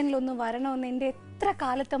ആനീസ് കിച്ചണിലൊന്ന് വരണമെന്ന് എൻ്റെ എത്ര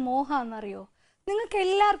കാലത്തെ മോഹാന്നറിയോ? നിങ്ങൾക്ക്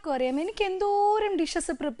എല്ലാവർക്കും അറിയാം, എനിക്ക് എന്തോരം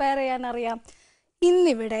ഡിഷസ് പ്രിപ്പയർ ചെയ്യാൻ അറിയാം.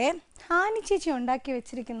 ഇന്നിവിടെ ആനി ചേച്ചി ഉണ്ടാക്കി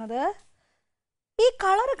വെച്ചിരിക്കുന്നത് ഈ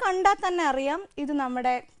കളർ കണ്ടാൽ തന്നെ അറിയാം ഇത്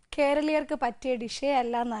നമ്മുടെ കേരളീയർക്ക് പറ്റിയ ഡിഷേ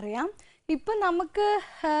അല്ല എന്നറിയാം. ഇപ്പം നമുക്ക്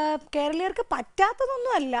കേരളീയർക്ക്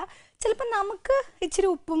പറ്റാത്തതൊന്നും അല്ല, ചിലപ്പോൾ നമുക്ക് ഇച്ചിരി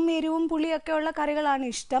ഉപ്പും എരിവും പുളിയൊക്കെ ഉള്ള കറികളാണ്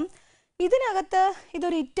ഇഷ്ടം. ഇതിനകത്ത്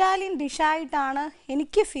ഇതൊരു ഇറ്റാലിയൻ ഡിഷായിട്ടാണ്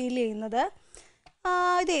എനിക്ക് ഫീൽ ചെയ്യുന്നത്.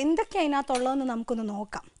 ഇത് എന്തൊക്കെയാണ് ഇതിനകത്തുള്ളതെന്ന് നമുക്കൊന്ന്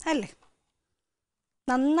നോക്കാം അല്ലേ.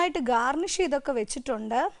 നന്നായിട്ട് ഗാർണിഷ് ചെയ്തൊക്കെ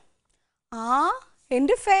വെച്ചിട്ടുണ്ട്.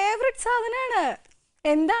 എൻ്റെ ഫേവറേറ്റ് സാധനമാണ്.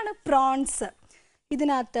 എന്താണ്? പ്രോൺസ്.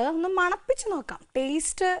 ഇതിനകത്ത് ഒന്ന് മണപ്പിച്ച് നോക്കാം.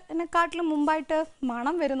 ടേസ്റ്റ് എന്നെക്കാട്ടിലും മുമ്പായിട്ട്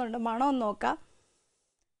മണം വരുന്നുണ്ട്. മണം ഒന്ന് നോക്കാം.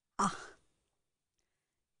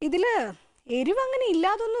 ഇതിൽ എരിവ് അങ്ങനെ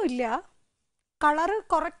ഇല്ലാതൊന്നുമില്ല. കളറ്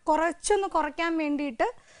കുറച്ചൊന്ന് കുറയ്ക്കാൻ വേണ്ടിയിട്ട്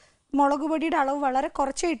മുളക് പൊടിയുടെ അളവ് വളരെ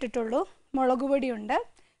കുറച്ചേ ഇട്ടിട്ടുള്ളൂ. മുളക് പൊടിയുണ്ട്,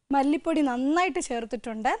 മല്ലിപ്പൊടി നന്നായിട്ട്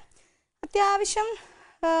ചേർത്തിട്ടുണ്ട്, അത്യാവശ്യം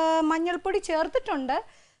മഞ്ഞൾപ്പൊടി ചേർത്തിട്ടുണ്ട്.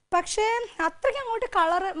 പക്ഷേ അത്രയ്ക്ക് അങ്ങോട്ട്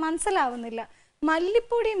കളറ് മനസ്സിലാവുന്നില്ല.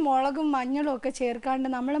 മല്ലിപ്പൊടിയും മുളകും മഞ്ഞളും ഒക്കെ ചേർക്കാണ്ട്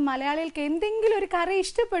നമ്മൾ മലയാളികൾക്ക് എന്തെങ്കിലും ഒരു കറി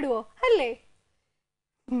ഇഷ്ടപ്പെടുവോ? അല്ലേ?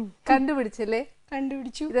 കണ്ടുപിടിച്ചല്ലേ?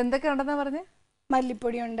 കണ്ടുപിടിച്ചു. ഇതെന്തൊക്കെ ഉണ്ടെന്നാ പറഞ്ഞേ?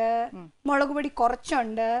 മല്ലിപ്പൊടിയുണ്ട്, മുളക് പൊടി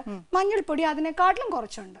കുറച്ചുണ്ട്, മഞ്ഞൾപ്പൊടി അതിനെക്കാട്ടിലും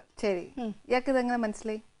കുറച്ചുണ്ട്. ശരി, ഇയാൾക്ക് ഇതെങ്ങനെ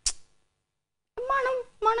മനസ്സിലായി?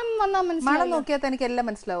 മണം വന്നാ മനസ്സിലാവും. മണം നോക്കിയാൽ എനിക്ക് എല്ലാം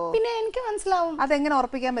മനസ്സിലാവോ? പിന്നെ എനിക്ക് മനസ്സിലാവും. അതെങ്ങനെ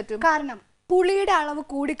ഉറപ്പിക്കാൻ പറ്റും? കാരണം പുളിയുടെ അളവ്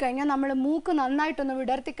കൂടിക്കഴിഞ്ഞാൽ നമ്മൾ മൂക്ക് നന്നായിട്ടൊന്ന്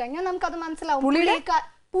വിടർത്തി കഴിഞ്ഞാൽ നമുക്കത് മനസ്സിലാവും.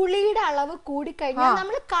 പുളിയുടെ അളവ് കൂടിക്കഴിഞ്ഞാൽ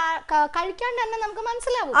നമ്മൾ കഴിക്കാണ്ട് തന്നെ നമുക്ക്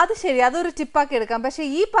മനസ്സിലാവും. അത് ശരി, അതൊരു ടിപ്പാക്കി എടുക്കാം. പക്ഷെ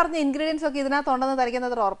ഈ പറഞ്ഞ ഇൻഗ്രീഡിയൻസ് ഒക്കെ ഇതിനകത്തുണ്ടെന്ന്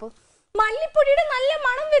തനിക്കുന്നത് ഉറപ്പ്? മല്ലിപ്പൊടിയുടെ നല്ല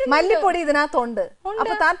മണം വരും. മല്ലിപ്പൊടി ഇതിനകത്തുണ്ട്.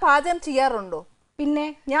 അപ്പൊ താൻ പാചകം ചെയ്യാറുണ്ടോ? പിന്നെ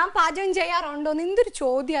ഞാൻ പാചകം ചെയ്യാറുണ്ടോ? എന്തൊരു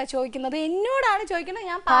ചോദ്യാ ചോദിക്കുന്നത്? എന്നോടാണ് ചോദിക്കുന്നത്.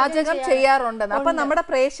 ഞാൻ പാചകം ചെയ്യാറുണ്ടെന്ന്. അപ്പൊ നമ്മുടെ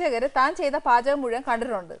പ്രേക്ഷകര് താൻ ചെയ്ത പാചകം മുഴുവൻ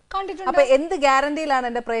കണ്ടിട്ടുണ്ട്. അപ്പൊ എന്ത് ഗ്യാരണ്ടിയിലാണ്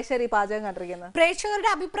എന്റെ പ്രേക്ഷകർ ഈ പാചകം കണ്ടിരിക്കുന്നത്?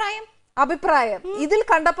 പ്രേക്ഷകരുടെ അഭിപ്രായം ഇതിൽ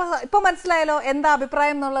കണ്ടപ്പോ ഇപ്പൊ മനസ്സിലായല്ലോ എന്താ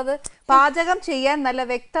അഭിപ്രായം എന്നുള്ളത്. പാചകം ചെയ്യാൻ നല്ല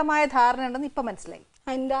വ്യക്തമായ ധാരണ ഉണ്ടെന്ന് ഇപ്പൊ മനസ്സിലായി.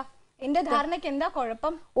 എന്താ എന്റെ ധാരണയ്ക്ക് എന്താ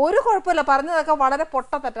കുഴപ്പം? ഒരു കുഴപ്പമില്ല, പറഞ്ഞതൊക്കെ വളരെ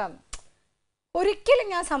പൊട്ടത്തെറ്റാണ്. ഒരിക്കലും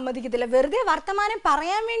ഞാൻ സമ്മതിക്കത്തില്ല. വെറുതെ വർത്തമാനം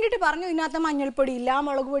പറയാൻ വേണ്ടിട്ട് പറഞ്ഞു ഇതിനകത്ത് മഞ്ഞൾപ്പൊടി ഇല്ല,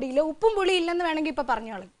 മുളക് പൊടി ഇല്ല, ഉപ്പും പുളി ഇല്ലെന്ന് വേണമെങ്കിൽ ഇപ്പൊ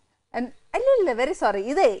പറഞ്ഞോളൂ. അല്ല, വെരി സോറി.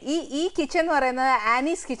 ഇതേ ഈ കിച്ചൺ എന്ന് പറയുന്നത്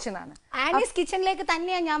ആനീസ് കിച്ചൺ ആണ്. ആനീസ് കിച്ചണിലേക്ക്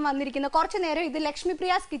തന്നെയാണ് ഞാൻ വന്നിരിക്കുന്നത്. കുറച്ചു നേരം ഇത് ലക്ഷ്മി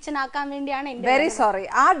പ്രിയാസ് കിച്ചൺ ആക്കാൻ വേണ്ടിയാണ്. Very sorry.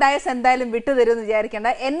 ആ ഡയസ് എന്തായാലും വിട്ടുതരുമെന്ന്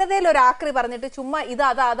വിചാരിക്കേണ്ട. എന്നതേലും ഒരു ആക്രി പറഞ്ഞിട്ട് ചുമ്മാ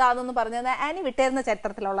അതാന്നൊന്നും പറഞ്ഞത് ആനി വിട്ടേരുന്ന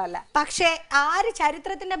ചരിത്രത്തിലുള്ളതല്ല. പക്ഷെ ആര്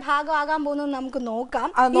ചരിത്രത്തിന്റെ ഭാഗമാകാൻ പോകുന്നത് നമുക്ക് നോക്കാം.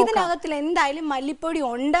 ഇതിനകത്തിൽ എന്തായാലും മല്ലിപ്പൊടി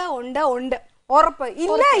ഉണ്ട്. ഉറപ്പ്?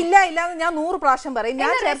 ഇല്ല എന്ന് ഞാൻ 100 പ്രാവശ്യം പറയും.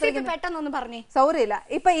 ഞാൻ പെട്ടെന്നൊന്ന് പറഞ്ഞേ. സൗകര്യമില്ല.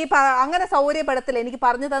 ഇപ്പൊ ഈ അങ്ങനെ സൗകര്യപ്പെടത്തില്ല. എനിക്ക്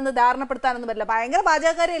പറഞ്ഞു തന്ന് ധാരണപ്പെടുത്താനൊന്നും പറ്റില്ല. ഭയങ്കര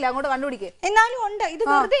പാചകക്കാരില്ല, അങ്ങോട്ട് കണ്ടുപിടിക്കുക. എന്നാലും ഉണ്ട്. ഇത്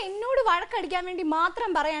വെറുതെ എന്നോട് വഴക്കടിക്കാൻ വേണ്ടി മാത്രം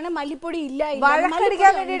പറയാണ് മല്ലിപ്പൊടി ഇല്ല.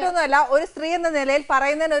 വഴക്കടിക്കാൻ വേണ്ടിയിട്ടൊന്നും അല്ല. ഒരു സ്ത്രീ എന്ന നിലയിൽ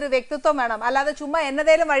പറയുന്നതിന് ഒരു വ്യക്തിത്വം വേണം. അല്ലാതെ ചുമ്മാ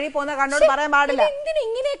എന്നതേലും വഴി പോകുന്ന കണ്ണോട് പറയാൻ പാടില്ല. എന്തിനാ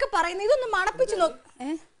ഇങ്ങനെയൊക്കെ പറയുന്നത്? ഇതൊന്ന് മണപ്പിച്ചു നോക്ക്.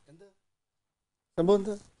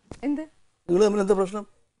 എന്ത് പ്രശ്നം?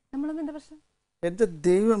 നമ്മളെന്താ പ്രശ്നം? എൻ്റെ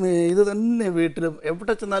ദൈവമേ, ഇത് തന്നെ വീട്ടിലും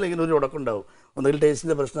എവിടെ ചെന്നാലും ഇങ്ങനെ ഒരു ഉടക്കുണ്ടാവും. ഒന്നുകിൽ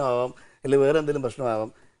ടേസ്റ്റിന്റെ പ്രശ്നമാവാം, അല്ലെങ്കിൽ വേറെ എന്തെങ്കിലും പ്രശ്നമാവാം.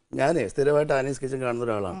 ഞാനേ സ്ഥിരമായിട്ട് ആനീസ് കിച്ചൺ കാണുന്ന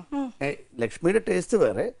ഒരാളാണ്. ലക്ഷ്മിയുടെ ടേസ്റ്റ്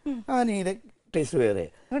വേറെ, ആനിയുടെ ടേസ്റ്റ് വേറെ.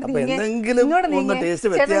 അപ്പൊ എന്തെങ്കിലും ഒന്ന് ടേസ്റ്റ്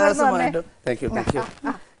വ്യത്യാസമായിട്ട്. Thank you.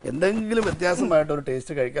 എന്തെങ്കിലും വ്യത്യാസമായിട്ട് ഒരു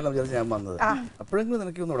ടേസ്റ്റ് കഴിക്കാമെന്ന് വിചാരിച്ച് ഞാൻ വന്നത്. അപ്പോഴെങ്കിലും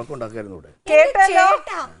നിനക്ക് ഒന്ന് ഉടക്കുണ്ടാക്കായിരുന്നു ഇവിടെ.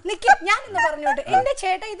 ഞാനൊന്ന് പറഞ്ഞോട്ടെ, എന്റെ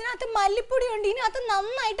ചേട്ടാ ഇതിനകത്ത് മല്ലിപ്പൊടി ഉണ്ട്, ഇതിനകത്ത്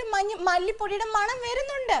നന്നായിട്ട് മല്ലിപ്പൊടിയുടെ മണം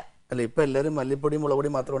വരുന്നുണ്ട്. അല്ല, ഇപ്പൊ എല്ലാരും മല്ലിപ്പൊടിയും മുളകുപൊടി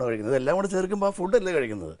മാത്രമാണ് കഴിക്കുന്നത്. എല്ലാം കൂടെ ചേർക്കുമ്പോ ആ ഫുഡ് അല്ലേ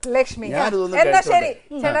കഴിക്കുന്നത്. ലക്ഷ്മി എന്നാ ശരി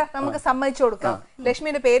ചേട്ടാ, നമുക്ക് സമ്മതിച്ചു കൊടുക്കാം.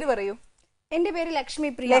 ലക്ഷ്മിയുടെ പേര് പറയൂ. എന്റെ പേര് ലക്ഷ്മി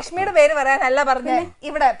പ്രിയ. ലക്ഷ്മിയുടെ പേര് പറയാനല്ല പറഞ്ഞേ,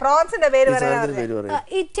 ഇവിടെ പ്രോൺസിന്റെ പേര് പറയാൻ.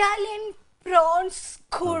 Italian prawns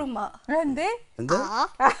kurma. എന്തേ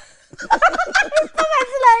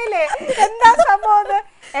മനസ്സിലായില്ലേ എന്താ സംഭവം?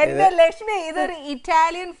 എന്റെ ലക്ഷ്മി, ഇതൊരു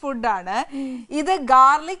ഇറ്റാലിയൻ ഫുഡാണ്. ഇത്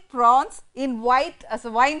garlic prawns in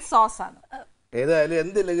wine sauce ആണ്. ഏതായാലും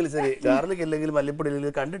എന്തില്ലെങ്കിലും ശരി, ഗാർലിക് ഇല്ലെങ്കിലും മല്ലിപ്പൊടി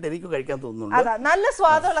ഇല്ലെങ്കിലും കണ്ടിട്ട് എനിക്ക് കഴിക്കാൻ തോന്നുന്നുണ്ട്. അതാ നല്ല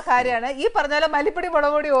സ്വാദുള്ള കാര്യമാണ്. ഈ പറഞ്ഞ പോലെ മല്ലിപ്പൊടി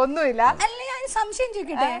മുളക് പൊടി ഒന്നുമില്ല. അല്ല, ഞാൻ സംശയം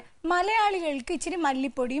ചോദിക്കട്ടെ, മലയാളികൾക്ക് ഇച്ചിരി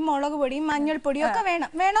മല്ലിപ്പൊടിയും മുളക് പൊടിയും മഞ്ഞൾപ്പൊടിയും ഒക്കെ വേണം.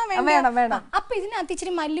 അപ്പൊ ഇതിനകത്ത്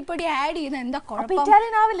ഇച്ചിരി മല്ലിപ്പൊടി ആഡ് ചെയ്യുന്ന എന്താ കുഴപ്പം?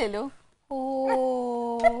 ഇറ്റാലിയൻ ആവില്ലല്ലോ. ഓ,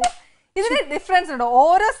 ഇതിന് ഡിഫറൻസ് ഉണ്ട്.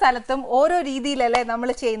 ഓരോ സ്ഥലത്തും ഓരോ രീതിയിലല്ലേ നമ്മൾ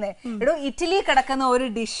ചെയ്യുന്നത്. എടോ, ഇറ്റലി കിടക്കുന്ന ഒരു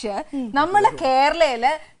ഡിഷ് നമ്മള്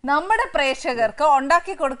കേരളയില് നമ്മുടെ പ്രേക്ഷകർക്ക്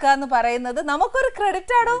ഉണ്ടാക്കി കൊടുക്കുക എന്ന് പറയുന്നത് നമുക്കൊരു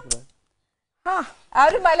ക്രെഡിറ്റ് ആണോ? ആ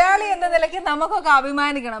ഒരു മലയാളി എന്ന നിലയ്ക്ക് നമുക്കൊക്കെ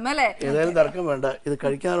അഭിമാനിക്കണം അല്ലേ? ഏതായാലും തർക്കം വേണ്ട, ഇത്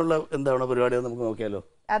കഴിക്കാനുള്ള എന്താണ് പരിപാടി നമുക്ക് നോക്കിയാലോ.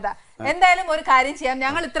 അതാ, എന്തായാലും ഒരു കാര്യം ചെയ്യാം.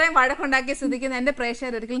 ഞങ്ങൾ ഇത്രയും വഴക്കുണ്ടാക്കിയ സ്ഥിതിക്ക് എന്റെ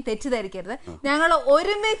പ്രേക്ഷകർ ഒരിക്കലും തെറ്റിദ്ധരിക്കരുത്. ഞങ്ങൾ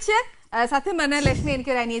ഒരുമിച്ച്, സത്യം പറഞ്ഞാൽ ലക്ഷ്മി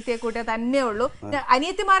എനിക്കൊരു അനിയത്തിയെ കൂട്ടിയ തന്നെ ഉള്ളൂ.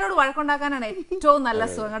 അനിയത്തിമാരോട് വഴക്കുണ്ടാക്കാനാണ് ഏറ്റവും നല്ല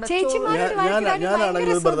സുഖം.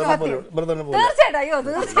 തീർച്ചയായിട്ടും, അയ്യോ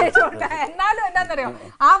തീർച്ചയായിട്ടും. എന്നാലും എന്താണെന്നറിയോ,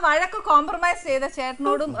 ആ വഴക്ക് കോംപ്രമൈസ് ചെയ്ത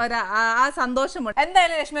ചേട്ടനോടും ആ സന്തോഷമുണ്ട്.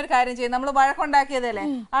 എന്തായാലും ലക്ഷ്മി ഒരു കാര്യം ചെയ്യും, നമ്മൾ വഴക്കുണ്ടാക്കിയതല്ലേ,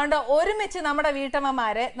 അതുകൊണ്ട് ഒരുമിച്ച് നമ്മുടെ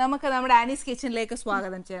വീട്ടമ്മമാരെ നമുക്ക് നമ്മുടെ ആനീസ് കിച്ചണിലേക്ക്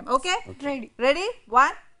സ്വാഗതം ചെയ്യാം. Okay, ready?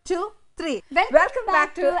 1 2 3. Welcome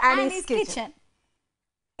back to Annie's kitchen.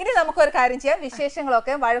 ഇനി നമുക്കൊരു കാര്യം ചെയ്യാം,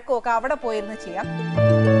 വിശേഷങ്ങളൊക്കെ വഴക്കും ഒക്കെ അവിടെ പോയിരുന്ന് ചെയ്യാം.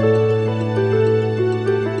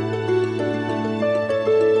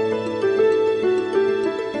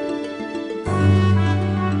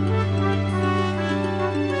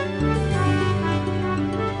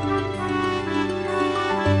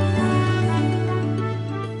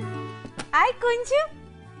 ഹായ് കുഞ്ചു.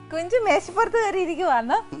 കുഞ്ചു മേശപ്പുറത്ത് കയറി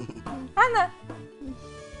ഇരിക്കുവാന്ന്. ആന്ന്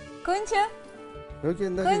കുഞ്ചു.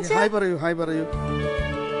 ഹായ് പറയൂ. ഹായ്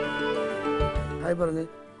പറഞ്ഞു.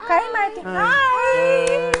 കൈ മാറ്റി.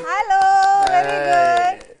 Hello, very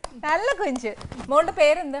good. നല്ല കുഞ്ചു. മോളുടെ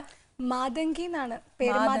പേരെന്താ? മാതങ്കി എന്നാണ്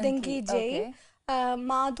പേര്. മാതങ്കി ജയ്.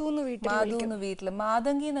 മാധുന്ന് വീട്ടില്.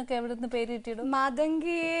 മാതങ്കി എന്നൊക്കെ എവിടുന്ന് പേര് കിട്ടിയിടും?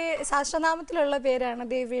 മാതങ്കി ശാസ്ത്രനാമത്തിലുള്ള പേരാണ്,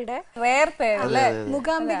 ദേവിയുടെ റേർ പേരല്ലേ?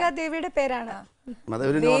 മൂകാംബിക ദേവിയുടെ പേരാണ്.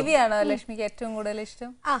 ദേവിയാണോ ലക്ഷ്മിക്ക് ഏറ്റവും കൂടുതൽ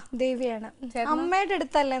ഇഷ്ടം? ദേവിയാണ്. അമ്മയുടെ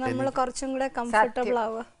അടുത്തല്ലേ നമ്മൾ കുറച്ചും കൂടെ കംഫർട്ടബിൾ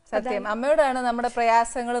ആവുക. സത്യം, അമ്മയോടാണ് നമ്മുടെ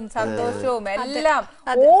പ്രയാസങ്ങളും സന്തോഷവും എല്ലാം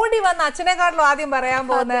ഓടി വന്ന് അച്ഛനെക്കാട്ടിലും ആദ്യം പറയാൻ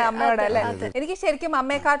പോകുന്നത് അമ്മയോടല്ലേ. എനിക്ക് ശരിക്കും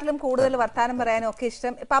അമ്മയെക്കാട്ടിലും കൂടുതൽ വർത്താനം പറയാനും ഒക്കെ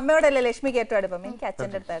ഇഷ്ടം. ഇപ്പൊ അമ്മയോടല്ലേ ലക്ഷ്മിക്ക് ഏറ്റവും അടുപ്പം? എനിക്ക്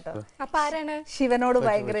അച്ഛന്റെ അടുത്തായിട്ടോ. അപ്പൊ ആരാണ്? ശിവനോട്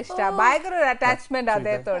ഭയങ്കര ഇഷ്ടമാണ്, ഭയങ്കര ഒരു അറ്റാച്ച്മെന്റ്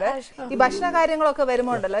അദ്ദേഹത്തോട്. ഈ ഭക്ഷണ കാര്യങ്ങളൊക്കെ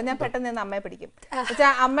വരുമ്പോ ഉണ്ടല്ലോ, ഞാൻ പെട്ടെന്ന് നിന്ന് അമ്മയെ പിടിക്കും.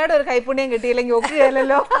 അമ്മയുടെ ഒരു കൈപ്പുണ്യം കിട്ടിയില്ലെങ്കിൽ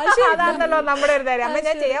ഒക്കുകയല്ലോ. അതാണല്ലോ നമ്മുടെ ഒരു കാര്യം. അമ്മ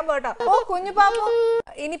ഞാൻ ചെയ്യാൻ പോട്ടോ. ഓ കുഞ്ഞു പാപ്പു,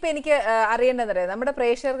 ഇനിയിപ്പോ എനിക്ക് അറിയേണ്ടതറിയാം, നമ്മുടെ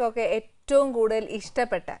പ്രേക്ഷകർക്കൊക്കെ ഏറ്റവും കൂടുതൽ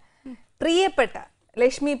ഇഷ്ടപ്പെട്ട പ്രിയപ്പെട്ട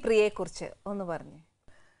ലക്ഷ്മി പ്രിയയെ കുറിച്ച് ഒന്ന് പറഞ്ഞു.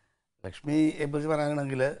 ലക്ഷ്മിയെ കുറിച്ച്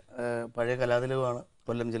പറയാനാണെങ്കിൽ പഴയ കലാതിലകമാണ്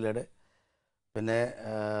കൊല്ലം ജില്ലയുടെ. പിന്നെ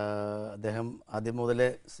അദ്ദേഹം ആദ്യം മുതലേ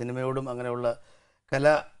സിനിമയോടും അങ്ങനെയുള്ള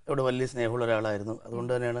കലയോട് വലിയ സ്നേഹമുള്ള ഒരാളായിരുന്നു.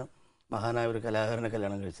 അതുകൊണ്ട് തന്നെയാണ് മഹാനായ ഒരു കലാകാരനെ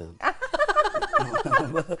കല്യാണം കഴിച്ചത്.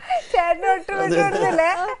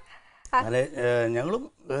 അങ്ങനെ ഞങ്ങളും,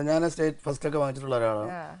 ഞാൻ സ്റ്റേറ്റ് ഫസ്റ്റ് ഒക്കെ വാങ്ങിച്ചിട്ടുള്ള ഒരാളാണ്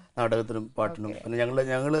നാടകത്തിനും പാട്ടിനും. പിന്നെ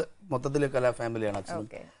ഞങ്ങള് മൊത്തത്തിൽ കലാ ഫാമിലിയാണ്, അച്ഛനും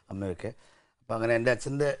അമ്മയൊക്കെ. അപ്പൊ അങ്ങനെ എന്റെ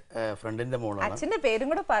അച്ഛന്റെ ഫ്രണ്ടിന്റെ മോളാണ്. അച്ഛന്റെ പേരും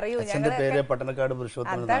കൂടെ പറയൂ. അച്ഛന്റെ പേര് പട്ടണക്കാട്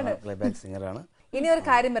പുരുഷോത്തമൻ, പ്ലേബാക്ക് സിംഗറാണ്. ഇനി ഒരു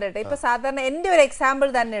കാര്യം പറയട്ടെ, ഇപ്പൊ സാധാരണ എന്റെ ഒരു എക്സാമ്പിൾ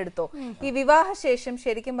തന്നെ എടുത്തോ. ഈ വിവാഹശേഷം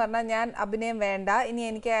ശരിക്കും പറഞ്ഞാൽ ഞാൻ അഭിനയം വേണ്ട, ഇനി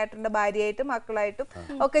എനിക്ക് ഏട്ടന്റെ ഭാര്യയായിട്ടും മക്കളായിട്ടും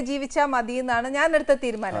ഒക്കെ ജീവിച്ചാൽ മതി എന്നാണ് ഞാൻ എടുത്ത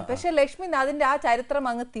തീരുമാനം. പക്ഷെ ലക്ഷ്മി അതിന്റെ ആ ചരിത്രം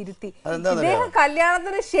അങ്ങ് തിരുത്തി. ഇദ്ദേഹം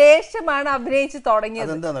കല്യാണത്തിന് ശേഷമാണ് അഭിനയിച്ച് തുടങ്ങിയത്.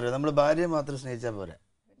 അതെന്താണെന്നറിയോ, നമ്മൾ ഭാര്യയെ മാത്രം സ്നേഹിച്ചാൽ പോരാ,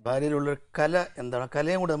 ഭാര്യയിലുള്ള കല എന്താണ്,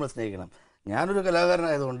 കലയും കൂടെ നമ്മൾ സ്നേഹിക്കണം. ഞാനൊരു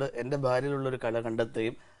കലാകാരനായതുകൊണ്ട് എൻ്റെ ഭാര്യയിലുള്ളൊരു കല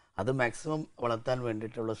കണ്ടെത്തുകയും അത് മാക്സിമം വളർത്താൻ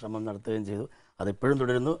വേണ്ടിയിട്ടുള്ള ശ്രമം നടത്തുകയും ചെയ്തു. അതിപ്പോഴും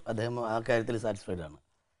തുടരുന്നു. അദ്ദേഹം ആ കാര്യത്തിൽ സാറ്റിസ്ഫൈഡ് ആണ്.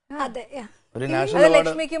 ഒരു നാഷണൽ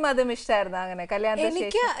ലക്ഷ്മിക്കും അതും ഇഷ്ടമായിരുന്നു അങ്ങനെ കല്യാണം?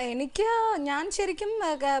 എനിക്ക് ഞാൻ ശരിക്കും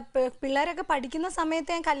പിള്ളേരൊക്കെ പഠിക്കുന്ന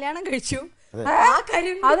സമയത്ത് ഞാൻ കല്യാണം കഴിച്ചു.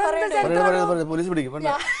 പോലീസ് പിടിക്കും.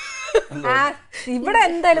 ഇവിടെ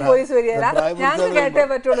എന്തായാലും പോലീസ് വരികയില്ല, ഞങ്ങൾക്ക് കേട്ടേ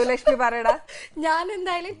പറ്റുള്ളൂ. ലക്ഷ്മി പറയടാ. ഞാൻ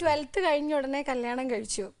എന്തായാലും 12th കഴിഞ്ഞ ഉടനെ കല്യാണം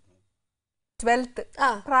കഴിച്ചു. 12th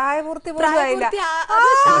പ്രായപൂർത്തി പോലും ആയില്ല.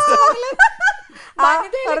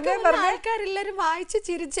 ആൾക്കാരെല്ലാരും വായിച്ച്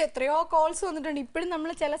ചിരിച്ച് എത്രയോ കോൾസ് വന്നിട്ടുണ്ട്. ഇപ്പോഴും നമ്മൾ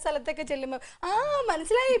ചില സ്ഥലത്തൊക്കെ ചെല്ലുമ്പോ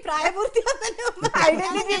മനസ്സിലായി പ്രായപൂർത്തി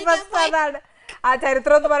അതാണ് ആ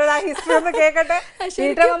ചരിത്രം എന്ന് പറയുന്നത്, ആ ഹിസ്റ്ററി ഒന്ന് കേൾക്കട്ടെ.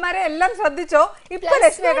 വീട്ടമ്മമാരെ എല്ലാം ശ്രദ്ധിച്ചോ. ഇപ്പൊ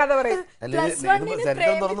ലക്ഷ്മിയെ കഥ പറയും.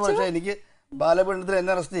 ചരിത്രം തുറന്നു പക്ഷേ എനിക്ക് ബാലപീഡനത്തിൽ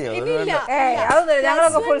എന്നെ അറസ്റ്റ്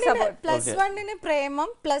പ്ലസ് വണ്ണിന് പ്രേമം,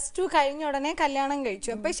 പ്ലസ് ടു കഴിഞ്ഞ ഉടനെ കല്യാണം കഴിച്ചു.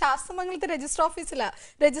 അപ്പൊ ശാസ്ത്രമംഗലത്തെ രജിസ്റ്റർ ഓഫീസിലാ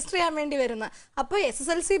രജിസ്റ്റർ ചെയ്യാൻ വേണ്ടി വരുന്ന. അപ്പൊ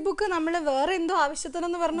SSLC ബുക്ക് നമ്മള് വേറെ എന്തോ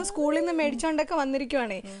ആവശ്യത്തിനെന്ന് പറഞ്ഞ സ്കൂളിൽ നിന്ന് മേടിച്ചോണ്ടൊക്കെ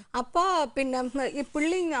വന്നിരിക്കുവാണേ. അപ്പൊ പിന്നെ ഈ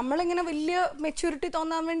പുള്ളി നമ്മളിങ്ങനെ വലിയ മെച്യൂരിറ്റി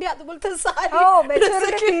തോന്നാൻ വേണ്ടി അതുപോലത്തെ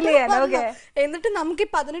എന്നിട്ട് നമുക്ക്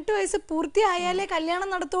 18 വയസ്സ് പൂർത്തിയായാലേ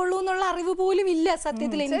കല്യാണം നടത്തുള്ളൂ എന്നുള്ള അറിവ് പോലും ഇല്ല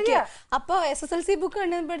സത്യത്തിൽ എനിക്ക്. അപ്പൊ SSLC ബുക്ക്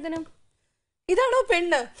കണ്ടപ്പോഴത്തേനും ഇതാണോ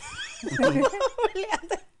പെണ്ണ്,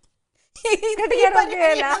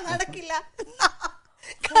 നടക്കില്ല,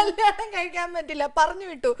 കല്യാണം കഴിക്കാൻ പറ്റില്ല, പറഞ്ഞു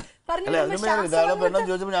വിട്ടു.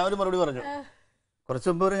 ഞാൻ ഒരു മറുപടി പറഞ്ഞു. കുറച്ചു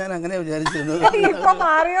മുമ്പ് ഞാൻ അങ്ങനെ വിചാരിച്ചിരുന്നത്.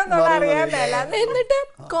 എന്നിട്ട്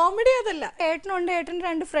കോമഡി അതല്ല, ഏട്ടനുണ്ട്, ഏട്ടന്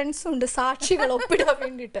 2 ഫ്രണ്ട്സും ഉണ്ട് സാക്ഷികൾ ഒപ്പിടാൻ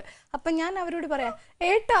വേണ്ടിട്ട്. അപ്പൊ ഞാൻ അവരോട് പറയാം,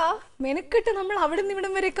 ഏട്ടാ മെനക്കെട്ട് നമ്മൾ അവിടെ നിന്ന്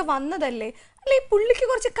ഇവിടം വരെയൊക്കെ വന്നതല്ലേ, അല്ലെ പുള്ളിക്ക്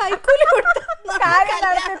കുറച്ച് കൈക്കൂലി കൊടുത്തു.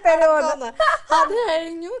 അത്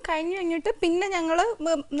കഴിഞ്ഞിട്ട് പിന്നെ ഞങ്ങള്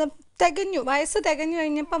വയസ്സ് തികഞ്ഞു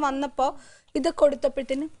കഴിഞ്ഞപ്പോ വന്നപ്പോ ഇത്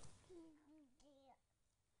കൊടുത്തപ്പോഴത്തേന്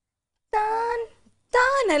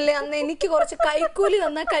താനല്ലേ അന്ന് എനിക്ക് കുറച്ച് കൈക്കൂലി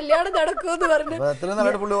തന്നാ കല്യാണം നടക്കുമെന്ന് പറഞ്ഞു.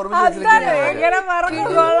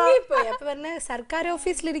 അപ്പൊ പറഞ്ഞ സർക്കാർ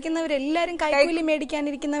ഓഫീസിലിരിക്കുന്നവരെല്ലാരും കൈക്കൂലി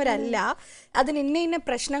മേടിക്കാനിരിക്കുന്നവരല്ല, അതിന് ഇന്ന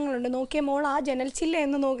പ്രശ്നങ്ങളുണ്ട്. നോക്കിയ മോൾ ആ ജനൽ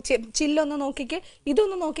ചില്ലൊന്ന് നോക്കിക്കേ,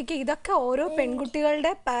 ഇതൊന്ന് നോക്കിക്കേ, ഇതൊക്കെ ഓരോ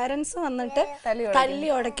പെൺകുട്ടികളുടെ പാരന്റ്സ് വന്നിട്ട് തല്ലി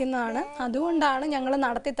ഉടയ്ക്കുന്നതാണ്. അതുകൊണ്ടാണ് ഞങ്ങൾ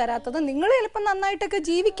നടത്തി തരാത്തത്. നിങ്ങൾ ചിലപ്പോൾ നന്നായിട്ടൊക്കെ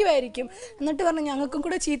ജീവിക്കുമായിരിക്കും. എന്നിട്ട് പറഞ്ഞു ഞങ്ങൾക്കും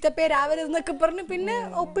കൂടെ ചീത്തപ്പേരാവരുതെന്നൊക്കെ പറഞ്ഞു പിന്നെ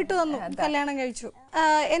ഒപ്പിട്ട് തന്നു, കല്യാണം കഴിച്ചു.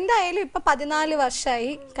 എന്തായാലും ഇപ്പൊ 14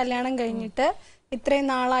 വർഷമായി കല്യാണം കഴിഞ്ഞിട്ട്. ഇത്രയും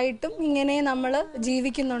നാളായിട്ടും ഇങ്ങനെ നമ്മള്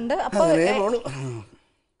ജീവിക്കുന്നുണ്ട്. അപ്പൊ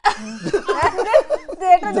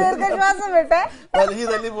ദീർഘശ്വാസം വിട്ടെ.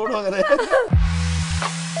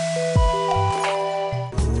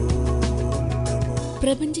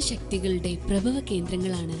 പ്രപഞ്ചശക്തികളുടെ പ്രഭവ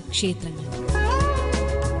കേന്ദ്രങ്ങളാണ് ക്ഷേത്രങ്ങൾ.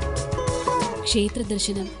 ക്ഷേത്ര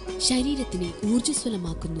ദർശനം ശരീരത്തിനെ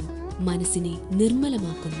ഊർജ്ജസ്വലമാക്കുന്നു, മനസ്സിനെ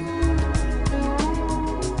നിർമ്മലമാക്കുന്നു.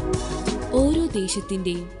 ഓരോ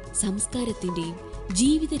ദേശത്തിന്റെയും സംസ്കാരത്തിന്റെയും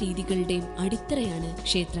ജീവിത രീതികളുടെയും അടിത്തറയാണ്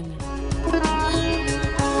ക്ഷേത്രങ്ങൾ.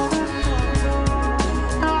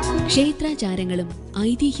 ക്ഷേത്രാചാരങ്ങളും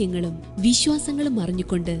ഐതിഹ്യങ്ങളും വിശ്വാസങ്ങളും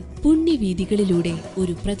അറിഞ്ഞുകൊണ്ട് പുണ്യവീഥികളിലൂടെ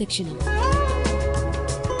ഒരു പ്രദക്ഷിണം.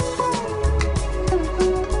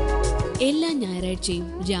 എല്ലാ ഞായറാഴ്ചയും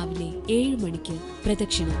രാവിലെ 7 മണിക്ക്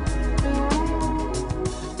പ്രദക്ഷിണം.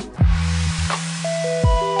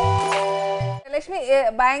 ലക്ഷ്മി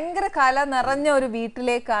ഭയങ്കര കല നിറഞ്ഞ ഒരു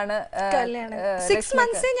വീട്ടിലേക്കാണ് കല്യാണം. 6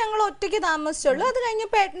 months ഞങ്ങൾ ഒറ്റയ്ക്ക് താമസിച്ചുള്ളൂ. അത്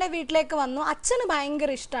കഴിഞ്ഞപ്പോ ഏട്ടന്റെ വീട്ടിലേക്ക് വന്നു. അച്ഛന് ഭയങ്കര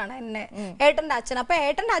ഇഷ്ടമാണ് എന്നെ, ഏട്ടന്റെ അച്ഛൻ. അപ്പൊ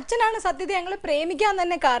ഏട്ടന്റെ അച്ഛനാണ് സത്യത്തിൽ ഞങ്ങൾ പ്രേമിക്കാൻ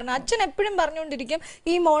തന്നെ കാരണം. അച്ഛൻ എപ്പോഴും പറഞ്ഞുകൊണ്ടിരിക്കും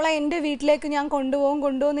ഈ മോളെ എന്റെ വീട്ടിലേക്ക് ഞാൻ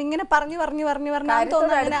കൊണ്ടുപോകും ഇങ്ങനെ പറഞ്ഞു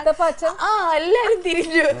എല്ലാരും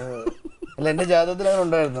തിരിഞ്ഞു. അല്ല എന്റെ ജാതകത്തിൽ അങ്ങനെ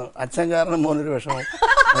ഉണ്ടായിരുന്നു. അച്ഛൻ കാരണം മോനൊരു വിഷമം.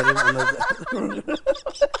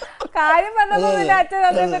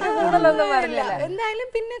 എന്തായാലും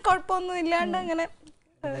പിന്നെ കുഴപ്പമൊന്നും ഇല്ലാണ്ട് അങ്ങനെ.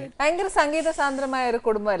 ഭയങ്കര സംഗീത സാന്ദ്രമായ ഒരു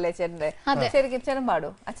കുടുംബമല്ലേ ചേട്ടന്റെ? ശരിക്കും അച്ഛനും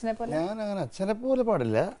പാടും അച്ഛനെ പോലെ? ഞാൻ അങ്ങനെ അച്ഛനെ പോലെ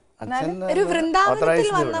പാടില്ല.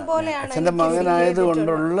 അച്ഛന്റെ മകനായത്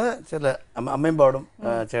കൊണ്ടുള്ള ചില അമ്മയും പാടും,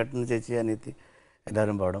 ചേട്ടൻ, ചേച്ചി, അനിയത്തി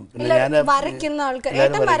എല്ലാവരും പാടും. പിന്നെ ഞാൻ വരയ്ക്കുന്ന ആൾക്കാർ,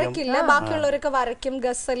 ഏട്ടൻ വരയ്ക്കില്ല, ബാക്കിയുള്ളവരൊക്കെ വരയ്ക്കും.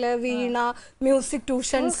 ഗസല്, വീണ, മ്യൂസിക്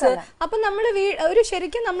ട്യൂഷൻസ്. അപ്പൊ നമ്മള്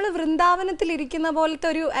ശരിക്കും നമ്മള് വൃന്ദാവനത്തിൽ ഇരിക്കുന്ന പോലത്തെ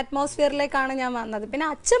ഒരു അറ്റ്മോസ്ഫിയറിലേക്കാണ് ഞാൻ വന്നത്. പിന്നെ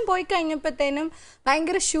അച്ഛൻ പോയി കഴിഞ്ഞപ്പോഴത്തേനും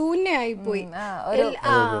ഭയങ്കര ശൂന്യമായി പോയി.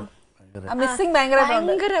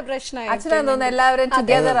 ഭയങ്കര പ്രശ്നമായി. അച്ഛനാന്ന് തോന്നുന്നു എല്ലാവരും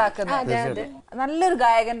ടുഗദർ ആക്കുന്നത്. നല്ലൊരു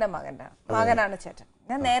ഗായകന്റെ മകനാണ് ചേട്ടൻ.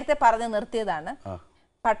 ഞാൻ നേരത്തെ പറഞ്ഞു നിർത്തിയതാണ്.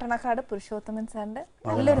 പട്ടണക്കാട് പുരുഷോത്തമൻ സാറിന്റെ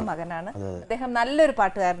നല്ലൊരു മകനാണ് അദ്ദേഹം. നല്ലൊരു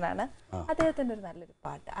പാട്ടുകാരനാണ്. അദ്ദേഹത്തിന്റെ ഒരു നല്ലൊരു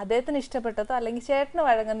പാട്ട് അദ്ദേഹത്തിന് ഇഷ്ടപ്പെട്ടതോ അല്ലെങ്കിൽ ചേട്ടന്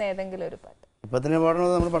വഴങ്ങുന്ന ഏതെങ്കിലും ഒരു പാട്ട്?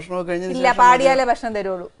 ഇല്ല, പാടിയാലേ ഭക്ഷണം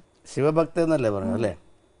തരുള്ളൂ. ശിവഭക്തൻ എന്നല്ലേ പറഞ്ഞു അല്ലേ?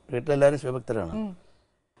 വീട്ടിലെല്ലാവരും ശിവഭക്തരാണ്.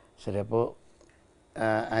 ശരി, അപ്പോൾ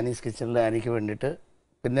ആനീസ് കിച്ചണിലെ ആനിക്ക് വേണ്ടിയിട്ട്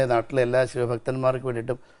പിന്നെ നാട്ടിലെ എല്ലാ ശിവഭക്തന്മാർക്ക്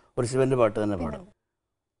വേണ്ടിയിട്ടും ഒരു ശിവന്റെ പാട്ട് തന്നെ പാടാം.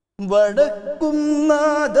 വടക്കും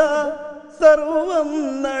നാദ സർവം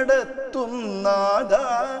നടത്തും നാദ,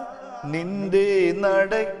 നിന്റെ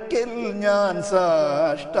നടക്കൽ ഞാൻ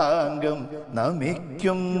സാഷ്ടാംഗം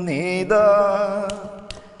നമിക്കും നീതാ.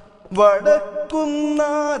 വടക്കും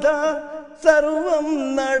നാദ സർവം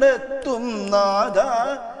നടത്തും നാദ,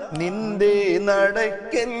 നിന്റെ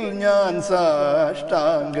നടക്കൽ ഞാൻ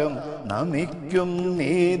സാഷ്ടാംഗം നമിക്കും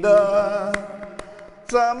നീതാ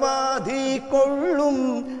സമാധി കൊള്ളും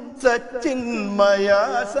സച്ചിന്മയ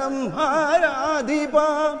സംഹാരാധിപ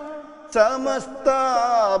സമസ്താപരാധവും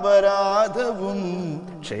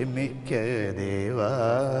ക്ഷമിക്ക ദേവാ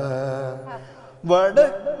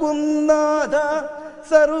വടക്കും നാഥ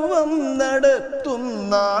സർവം നടത്തും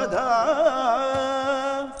നാഥ.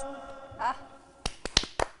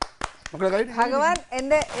 ഭഗവാൻ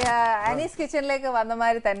എന്റെ ആനീസ് കിച്ചണിലേക്ക് വന്ന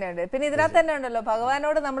മാതിരി തന്നെയുണ്ട്. പിന്നെ ഇതിനകത്ത് തന്നെ ഉണ്ടല്ലോ,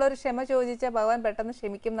 ഭഗവാനോട് നമ്മളൊരു ക്ഷമ ചോദിച്ചാൽ ഭഗവാൻ പെട്ടെന്ന്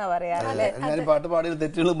ക്ഷമിക്കും എന്നാ പറയാറല്ലേ. പാട്ട് പാടിയ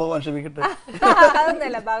തെറ്റുകൾ ഭഗവാൻ ക്ഷമിക്കട്ടെ.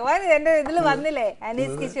 അതൊന്നുമല്ല, ഭഗവാൻ എന്റെ ഇതില് വന്നില്ലേ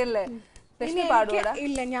ആനീസ് കിച്ചണില്.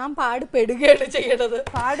 ഇല്ല, ഞാൻ പാടുപെടുകയാണ് ചെയ്യണത്.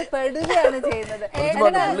 പാടുപെടുകയാണ് ചെയ്യുന്നത്.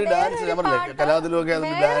 കലാതിലൊക്കെ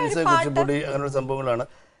ഡാൻസ്, കുച്ചിപ്പുടി അങ്ങനെയുള്ള സംഭവങ്ങളാണ്.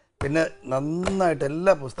 പിന്നെ നന്നായിട്ട്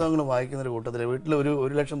എല്ലാ പുസ്തകങ്ങളും വായിക്കുന്ന ഒരു കൂട്ടത്തില് വീട്ടിൽ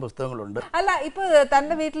 1,00,000 പുസ്തകങ്ങളുണ്ട്. അല്ല, ഇപ്പൊ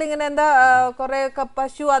തന്റെ വീട്ടിൽ ഇങ്ങനെ എന്താ കൊറേ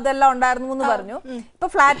പശു അതെല്ലാം ഉണ്ടായിരുന്നു എന്ന് പറഞ്ഞു. ഇപ്പൊ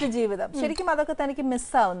ഫ്ലാറ്റ് ജീവിതം, ശരിക്കും അതൊക്കെ തനിക്ക്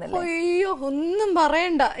മിസ്സാവുന്നില്ല? അയ്യോ, ഒന്നും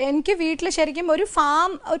പറയണ്ട. എനിക്ക് വീട്ടിൽ ശരിക്കും ഒരു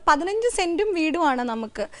ഫാം, 15 സെന്റും വീടുമാണ്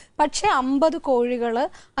നമുക്ക്. പക്ഷെ 50 കോഴികള്,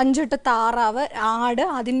 5-8 താറാവ്, ആട്,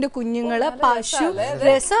 അതിന്റെ കുഞ്ഞുങ്ങള്, പശു.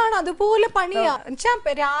 രസമാണ്, അതുപോലെ പണിയാ.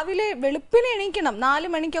 രാവിലെ വെളുപ്പിന് എണീക്കണം,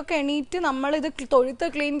 4 മണിക്കൊക്കെ എണീറ്റ് നമ്മൾ ഇത്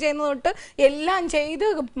തൊഴുത്ത് ക്ലീൻ തൊട്ട് എല്ലാം ചെയ്ത്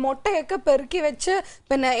മുട്ടയൊക്കെ പെറുക്കി വെച്ച്,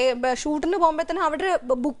 പിന്നെ ഷൂട്ടിന് പോകുമ്പോഴത്തേനും അവിടെ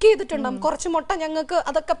ബുക്ക് ചെയ്തിട്ടുണ്ടാവും കുറച്ച് മുട്ട ഞങ്ങൾക്ക്.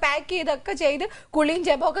 അതൊക്കെ പാക്ക് ചെയ്തൊക്കെ ചെയ്ത് കുളിയും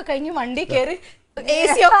ജപമൊക്കെ കഴിഞ്ഞ് വണ്ടി കയറി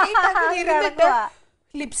AC ഒക്കെ ഇരുന്നിട്ട്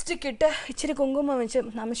ലിപ്സ്റ്റിക് ഇട്ട് ഇച്ചിരി കുങ്കുമം വെച്ച്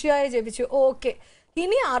നമശിവായ ജപിച്ചു. ഓക്കെ,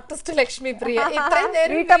 ഇനി ആർട്ടിസ്റ്റ് ലക്ഷ്മി പ്രിയ. ഇത്രയും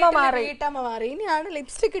നേരം വീട്ടമ്മ മാറി. ഇനിയാണ്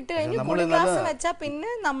ലിപ്സ്റ്റിക് ഇട്ട് കഴിഞ്ഞ് വെച്ചാ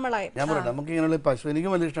പിന്നെ നമ്മളായി. ഞാൻ പറയാം, നമുക്ക് ഇങ്ങനെയുള്ള പശു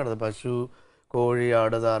എനിക്കും വലിയ ഇഷ്ടമാണ്. പശു, കോഴി,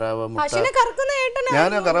 ആട്, താറാവ്, മുട്ട.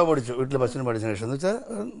 ഞാൻ കറവ് പഠിച്ചു വീട്ടിൽ. പശുവിന് പഠിച്ചതിന് ശേഷം എന്ന് വെച്ചാൽ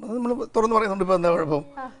നമ്മൾ തുറന്നു പറയുന്നുണ്ട്, ഇപ്പൊ എന്താ കുഴപ്പം.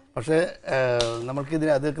 പക്ഷേ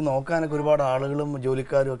നമുക്കിതിന് അതൊക്കെ നോക്കാനൊക്കെ ഒരുപാട് ആളുകളും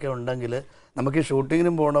ജോലിക്കാരും ഒക്കെ ഉണ്ടെങ്കിൽ നമുക്ക് ഈ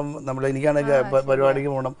ഷൂട്ടിങ്ങിനും പോകണം. എനിക്കാണെങ്കിൽ പരിപാടിക്ക്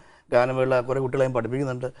പോകണം, ഗാനമേള, കുറെ കുട്ടികളെയും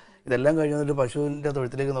പഠിപ്പിക്കുന്നുണ്ട്. ഇതെല്ലാം കഴിഞ്ഞിട്ട് പശുവിന്റെ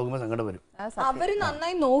തൊഴുത്തിലേക്ക് നോക്കുമ്പോൾ സങ്കടം വരും. അവര്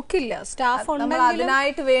നന്നായി നോക്കില്ല, സ്റ്റാഫ്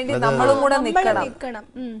അതിനായിട്ട് വേണ്ടി നമ്മളും കൂടെ നിൽക്കണം.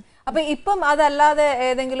 അപ്പൊ ഇപ്പം അതല്ലാതെ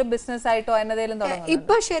ഏതെങ്കിലും ബിസിനസ് ആയിട്ടോ എന്നതേലും തുടങ്ങും?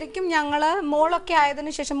 ഇപ്പൊ ശരിക്കും ഞങ്ങള് മോളൊക്കെ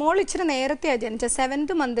ആയതിനു ശേഷം, മോൾ ഇച്ചിരി നേരത്തെയാ ജനിച്ചത്,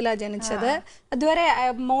 7th മന്തിലാ ജനിച്ചത്. അതുവരെ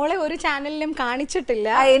മോളെ ഒരു ചാനലിലും കാണിച്ചിട്ടില്ല.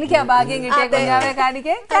 എനിക്ക് ആ ഭാഗ്യം കിട്ടിയ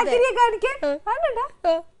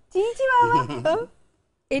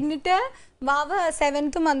എന്നിട്ട് വാവ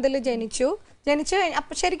 7th മന്തിൽ ജനിച്ചു.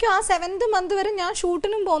 അപ്പൊ ശരിക്കും ആ 7th മന്ത് വരെ ഞാൻ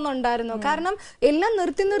ഷൂട്ടിനും പോകുന്നുണ്ടായിരുന്നു. കാരണം എല്ലാം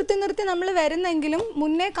നിർത്തി നമ്മൾ വരുന്നെങ്കിലും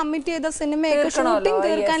മുന്നേ കമ്മിറ്റ് ചെയ്ത സിനിമയൊക്കെ ഷൂട്ടിംഗ്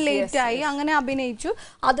തീർക്കാൻ ലേറ്റ് ആയി. അങ്ങനെ അഭിനയിച്ചു,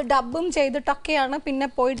 അത് ഡബും ചെയ്തിട്ടൊക്കെയാണ് പിന്നെ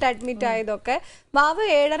പോയിട്ട് അഡ്മിറ്റ് ആയതൊക്കെ. വാവ്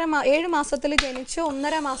 7 മാസത്തിൽ ജനിച്ചു,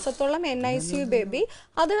 1.5 മാസത്തോളം NICU ബേബി.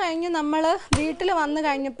 അത് കഴിഞ്ഞ് നമ്മൾ വീട്ടിൽ വന്നു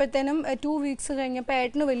കഴിഞ്ഞപ്പോഴത്തേനും 2 വീക്സ് കഴിഞ്ഞപ്പോൾ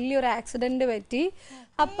ഏട്ടന് വലിയൊരു ആക്സിഡന്റ് പറ്റി.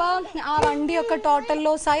 അപ്പൊ ആ വണ്ടിയൊക്കെ ടോട്ടൽ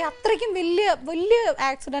ലോസ് ആയി. അത്രയ്ക്കും വലിയ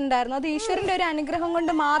ആക്സിഡന്റ് ആയിരുന്നു. അത് ഈശ്വരന്റെ ഒരു അനുഗ്രഹം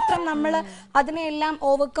കൊണ്ട് മാത്രം നമ്മൾ അതിനെല്ലാം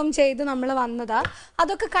ഓവർകം ചെയ്ത് നമ്മൾ വന്നതാ.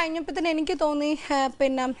 അതൊക്കെ കഴിഞ്ഞപ്പോൾ തന്നെ എനിക്ക് തോന്നി,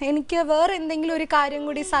 പിന്നെ എനിക്ക് വേറെ എന്തെങ്കിലും ഒരു കാര്യം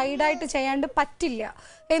കൂടി സൈഡായിട്ട് ചെയ്യാണ്ട് പറ്റില്ല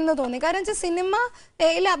എന്ന് തോന്നി. കാരണം വെച്ചാൽ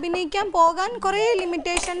സിനിമയിൽ അഭിനയിക്കാൻ പോകാൻ കുറേ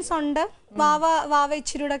ലിമിറ്റേഷൻസ് ഉണ്ട്. വാവ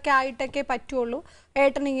ഇച്ചിരിയുടെ ഒക്കെ ആയിട്ടൊക്കെ പറ്റുള്ളൂ.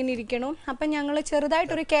 ഏട്ടൻ ഇങ്ങനെ ഇരിക്കണു. അപ്പൊ ഞങ്ങൾ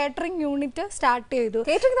ചെറുതായിട്ടൊരു കേറ്ററിംഗ് യൂണിറ്റ് സ്റ്റാർട്ട് ചെയ്തു.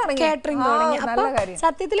 കേറ്ററിംഗ് തുടങ്ങി. അപ്പൊ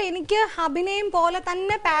സത്യത്തിൽ എനിക്ക് അഭിനയം പോലെ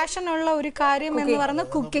തന്നെ പാഷൻ ഉള്ള ഒരു കാര്യം എന്ന് പറയുന്നത്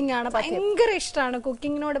കുക്കിംഗ് ആണ്. ഭയങ്കര ഇഷ്ടമാണ്,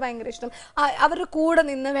 കുക്കിങ്ങിനോട് ഭയങ്കര ഇഷ്ടം. അവരുടെ കൂടെ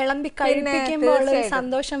നിന്ന് വിളമ്പി കഴിപ്പിക്കുമ്പോൾ ഉള്ളൊരു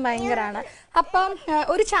സന്തോഷം ഭയങ്കരമാണ്. അപ്പം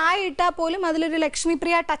ഒരു ചായ ഇട്ടാൽ പോലും അതിലൊരു ലക്ഷ്മി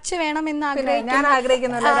പ്രിയ ടച്ച് വേണമെന്ന്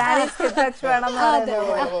ആഗ്രഹിക്കുന്നു.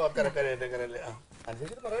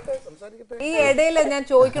 ഈ ഇടയിൽ ഞാൻ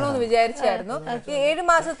ചോദിക്കണമെന്ന് വിചാരിച്ചായിരുന്നു, ഈ 7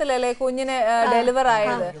 മാസത്തിലല്ലേ കുഞ്ഞിനെ ഡെലിവർ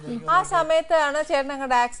ആയത്? ആ സമയത്താണ് ചേട്ടൻ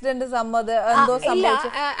അങ്ങോട്ട് ആക്സിഡന്റ് എന്തോ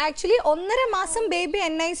സംഭവിച്ചത്? ആക്ച്വലി 1.5 മാസം ബേബി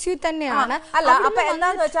NICU തന്നെയാണ്. അല്ല, അപ്പൊ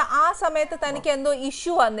എന്താന്ന് വെച്ചാൽ ആ സമയത്ത് തനിക്ക് എന്തോ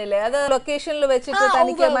ഇഷ്യൂ വന്നില്ലേ? അത് ലൊക്കേഷനിൽ വെച്ചിട്ട്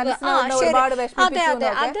തനിക്ക് മനസ്സിലാവുന്ന ഒരുപാട്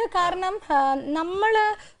വിഷമിപ്പിച്ചു. അത് കാരണം നമ്മള്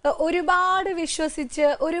ഒരുപാട് വിശ്വസിച്ച്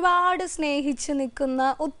ഒരുപാട് സ്നേഹിച്ച് നിൽക്കുന്ന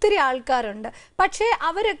ഒത്തിരി ആൾക്കാരുണ്ട്. പക്ഷെ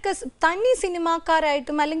അവരൊക്കെ തനി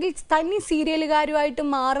സിനിമാക്കാരായിട്ടും അല്ലെങ്കിൽ തനി സീരിയലുകാരുമായിട്ടും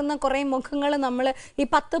മാറുന്ന കുറെ മുഖങ്ങൾ നമ്മൾ ഈ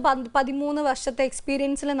 10-13 വർഷത്തെ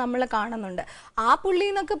എക്സ്പീരിയൻസിൽ നമ്മൾ കാണുന്നുണ്ട്. ആ പുള്ളി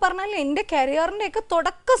എന്നൊക്കെ പറഞ്ഞാൽ എൻ്റെ കരിയറിൻ്റെ ഒക്കെ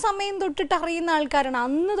തുടക്ക സമയം തൊട്ടിട്ട് അറിയുന്ന ആൾക്കാരാണ്.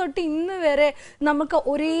 അന്ന് തൊട്ട് ഇന്ന് വരെ നമുക്ക്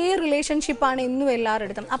ഒരേ റിലേഷൻഷിപ്പാണ് ഇന്നും എല്ലാവരുടെ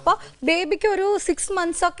അടുത്തും. അപ്പോൾ ബേബിക്ക് ഒരു 6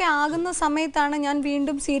 months ഒക്കെ ആകുന്ന സമയത്താണ് ഞാൻ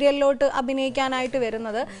വീണ്ടും സീരിയലിലോട്ട് അഭിനയിക്കാനായിട്ട്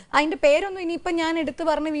വരുന്നത്. അതിൻ്റെ പേരൊന്നും ഇനിയിപ്പോൾ ഞാൻ എടുത്ത്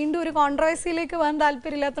പറഞ്ഞ് വീണ്ടും ഒരു കോൺട്രവേഴ്സിയിലേക്ക് പോകാൻ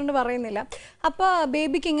താല്പര്യമില്ലാത്തതുകൊണ്ട് പറയുന്നില്ല. അപ്പോൾ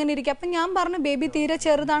ബേബിക്ക് ഇങ്ങനെ ഇരിക്കും. അപ്പം ഞാൻ പറഞ്ഞു, ബേബി ബേബി തീരെ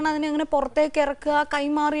ചെറുതാണ്, അതിനെ അങ്ങനെ പുറത്തേക്ക് ഇറക്കുക,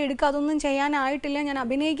 കൈമാറി എടുക്കുക, അതൊന്നും ചെയ്യാനായിട്ടില്ല, ഞാൻ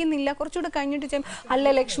അഭിനയിക്കുന്നില്ല, കുറച്ചുകൂടെ കഴിഞ്ഞിട്ട് ചെയ്യും.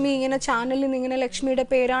 അല്ല ലക്ഷ്മി ഇങ്ങനെ ചാനലിൽ നിന്ന് ഇങ്ങനെ ലക്ഷ്മിയുടെ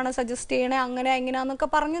പേരാണ് സജസ്റ്റ് ചെയ്യണേ, അങ്ങനെ എങ്ങനെയാന്നൊക്കെ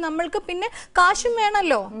പറഞ്ഞ് നമ്മൾക്ക് പിന്നെ കാശും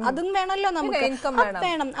വേണമല്ലോ, അതും വേണമല്ലോ നമുക്ക്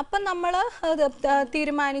വേണം. അപ്പം നമ്മൾ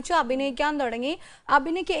തീരുമാനിച്ചു അഭിനയിക്കാൻ തുടങ്ങി.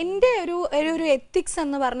 എൻ്റെ ഒരു എത്തിക്സ്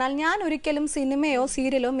എന്ന് പറഞ്ഞാൽ ഞാൻ ഒരിക്കലും സിനിമയോ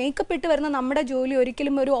സീരിയലോ മേക്കപ്പ് ഇട്ട് വരുന്ന നമ്മുടെ ജോലി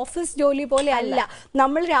ഒരിക്കലും ഒരു ഓഫീസ് ജോലി പോലെ അല്ല.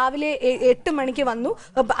 നമ്മൾ രാവിലെ 8 മണിക്ക് വന്നു,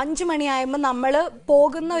 5 മണിയാകുമ്പോൾ നമ്മൾ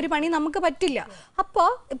പോകുന്ന ഒരു പണി നമുക്ക് പറ്റില്ല. അപ്പോൾ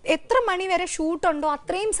എത്ര മണി വരെ ഷൂട്ടുണ്ടോ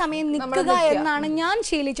അത്രയും സമയം നിൽക്കുക എന്നാണ് ഞാൻ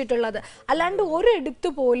ശീലിച്ചിട്ടുള്ളത്. അല്ലാണ്ട്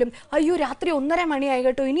ഒരിടത്ത് പോലും അയ്യോ രാത്രി 1:30 മണിയായി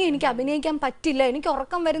കേട്ടോ, ഇനി എനിക്ക് അഭിനയിക്കാൻ പറ്റില്ല, എനിക്ക്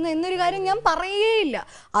ഉറക്കം വരുന്നു എന്നൊരു കാര്യം ഞാൻ പറയുകയില്ല.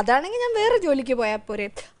 അതാണെങ്കിൽ ഞാൻ വേറെ ജോലിക്ക് പോയാൽ പോരെ.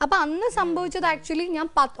 അപ്പൊ അന്ന് സംഭവിച്ചത് ആക്ച്വലി ഞാൻ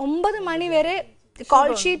 9 മണി വരെ കോൾ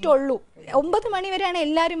ഷീറ്റ് ഉള്ളൂ. 9 മണി വരെയാണ്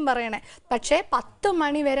എല്ലാവരും പറയണേ. പക്ഷേ 10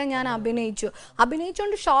 മണി വരെ ഞാൻ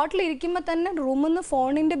അഭിനയിച്ചുകൊണ്ട് ഷോട്ടിൽ ഇരിക്കുമ്പോൾ തന്നെ റൂമിൽ നിന്ന്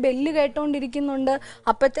ഫോണിന്റെ ബെല്ല് കേട്ടോണ്ടിരിക്കുന്നുണ്ട്.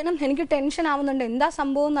 അപ്പോഴത്തേനും എനിക്ക് ടെൻഷൻ ആവുന്നുണ്ട്, എന്താ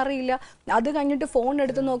സംഭവം എന്നറിയില്ല. അത് കഴിഞ്ഞിട്ട് ഫോൺ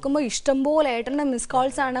എടുത്ത് നോക്കുമ്പോൾ ഇഷ്ടംപോലെ ഏട്ടൻ്റെ മിസ്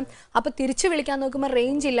കോൾസ് ആണ്. അപ്പോൾ തിരിച്ചു വിളിക്കാൻ നോക്കുമ്പോൾ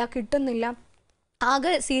റേഞ്ച് ഇല്ല, കിട്ടുന്നില്ല.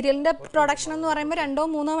 ആകെ സീരിയലിൻ്റെ പ്രൊഡക്ഷൻ എന്ന് പറയുമ്പോൾ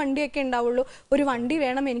 2-3 വണ്ടിയൊക്കെ ഉണ്ടാവുള്ളൂ. ഒരു വണ്ടി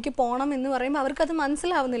വേണം, എനിക്ക് പോകണം എന്ന് പറയുമ്പോൾ അവർക്കത്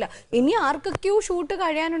മനസ്സിലാവുന്നില്ല. ഇനി ആർക്കൊക്കെയോ ഷൂട്ട്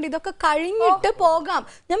കഴിയാനുണ്ട്, ഇതൊക്കെ കഴിഞ്ഞിട്ട് പോകാം.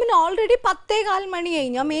 ഞാൻ പിന്നെ ഓൾറെഡി 10:15 മണിയായി,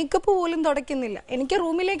 ഞാൻ മേക്കപ്പ് പോലും തുടയ്ക്കുന്നില്ല, എനിക്ക്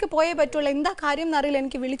റൂമിലേക്ക് പോയേ പറ്റുള്ളൂ. എന്താ കാര്യം എന്നറിയില്ല,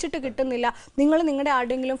 എനിക്ക് വിളിച്ചിട്ട് കിട്ടുന്നില്ല. നിങ്ങൾ നിങ്ങളുടെ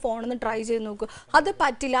ആരുടെയെങ്കിലും ഫോണിൽ ട്രൈ ചെയ്ത് നോക്കൂ. അത്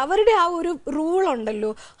പറ്റില്ല, അവരുടെ ആ ഒരു റൂൾ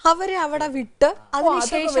ഉണ്ടല്ലോ, അവരെ അവിടെ വിട്ട്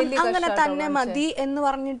അതിനുശേഷം അങ്ങനെ തന്നെ മതി എന്ന്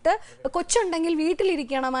പറഞ്ഞിട്ട് കൊച്ചുണ്ടെങ്കിൽ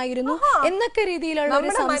വീട്ടിലിരിക്കണമായിരുന്നു എന്നൊക്കെ രീതിയിൽ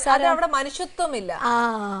അവിടെ മനുഷ്യത്വമില്ല.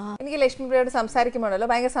 എനിക്ക് ലക്ഷ്മി പ്രിയയോട് സംസാരിക്കുമ്പോഴല്ലോ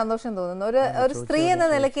ഭയങ്കര സന്തോഷം തോന്നുന്നു. ഒരു സ്ത്രീ എന്ന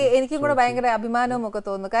നിലയ്ക്ക് എനിക്കും കൂടെ ഭയങ്കര അഭിമാനവും ഒക്കെ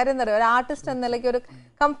തോന്നുന്നു. കാര്യം എന്താ പറയുക, ഒരു ആർട്ടിസ്റ്റ് എന്ന നിലയ്ക്ക് ഒരു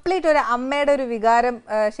കംപ്ലീറ്റ് ഒരു അമ്മയുടെ ഒരു വികാരം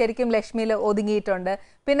ശരിക്കും ലക്ഷ്മിയിൽ ഒതുങ്ങിയിട്ടുണ്ട്.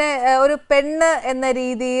 പിന്നെ ഒരു പെണ്ണ് എന്ന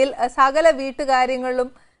രീതിയിൽ സകല വീട്ടുകാര്യങ്ങളിലും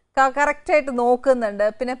കറക്റ്റായിട്ട് നോക്കുന്നുണ്ട്.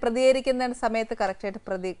 പിന്നെ പ്രതികരിക്കുന്ന സമയത്ത്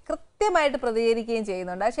കൃത്യമായിട്ട് പ്രതികരിക്കുകയും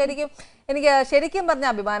ചെയ്യുന്നുണ്ട്. എനിക്ക് ശരിക്കും പറഞ്ഞ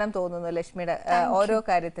അഭിമാനം തോന്നുന്നു ലക്ഷ്മിയുടെ ഓരോ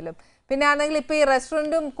കാര്യത്തിലും. പിന്നെ ആണെങ്കിൽ ഇപ്പൊ ഈ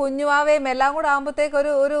റെസ്റ്റോറന്റും കുഞ്ഞുവാവയും എല്ലാം കൂടെ ആകുമ്പോഴത്തേക്ക്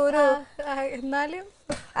ഒരു എന്നാലും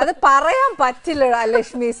അത് പറയാൻ പറ്റില്ല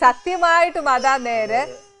ലക്ഷ്മി, സത്യമായിട്ടും അതാ നേരെ.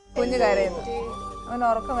 കുഞ്ഞു കരയുന്നു, അവൻ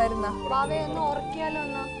ഉറക്കം വരുന്ന ഉറക്കിയാലോ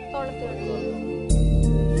എന്നാ തോളത്ത്.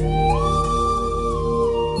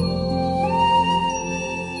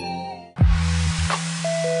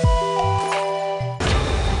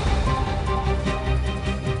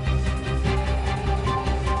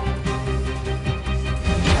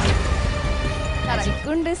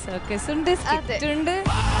 സർക്കസ് ഉണ്ട്, സ്കിറ്റ് ഉണ്ട്.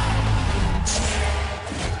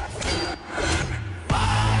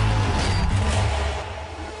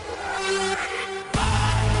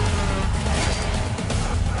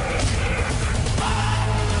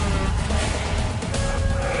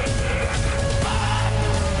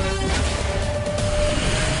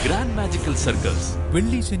 ഗ്രാൻഡ് മാജിക്കൽ സർക്കസ്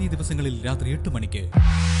വെള്ളി ശനി ദിവസങ്ങളിൽ രാത്രി 8 മണിക്ക്.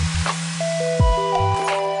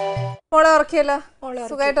 മോളെ ഉറക്കിയല്ലോ,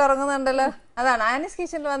 സുഖമായിട്ട് ഉറങ്ങുന്നുണ്ടല്ലോ. അതാണ് ആനീസ്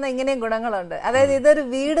കിച്ചണിൽ വന്ന ഇങ്ങനെയും ഗുണങ്ങളുണ്ട്. അതായത് ഇതൊരു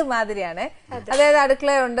വീട് മാതിരിയാണ്. അതായത്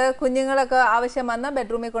അടുക്കളയുണ്ട്, കുഞ്ഞുങ്ങളൊക്കെ ആവശ്യം വന്നാൽ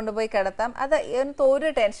ബെഡ്റൂമിൽ കൊണ്ടുപോയി കിടത്താം. അത് ഒരു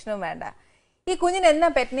ടെൻഷനും വേണ്ട. ഈ കുഞ്ഞിന് എന്നാ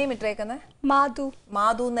പെറ്റ് നെയിം ഇട്ടേക്കുന്നത്?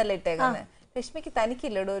 മാധു എന്നല്ലേ ഇട്ടേക്കുന്നത്? ലക്ഷ്മിക്ക്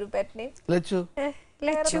തനിക്കില്ലടോ ഒരു പെറ്റ് നെയിം?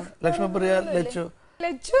 ലക്ഷ്മി പ്രിയ, ലച്ചു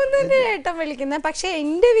ഏട്ടൻ വിളിക്കുന്നത്. പക്ഷെ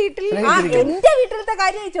എന്റെ വീട്ടിലത്തെ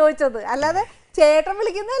കാര്യമായി ചോദിച്ചത്, അല്ലാതെ ചേട്ടൻ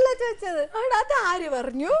വിളിക്കുന്നതല്ല ചോദിച്ചത്. അത് ആര്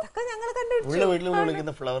പറഞ്ഞു? ഞങ്ങൾ കണ്ടുപിടിച്ചു.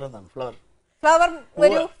 ഫ്ലവർ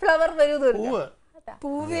വരൂ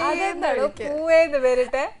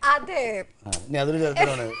വരട്ടെ. അതെ,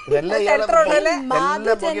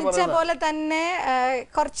 ജനിച്ച പോലെ തന്നെ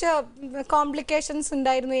കുറച്ച് കോംപ്ലിക്കേഷൻസ്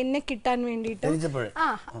ഉണ്ടായിരുന്നു എന്നെ കിട്ടാൻ വേണ്ടിട്ട്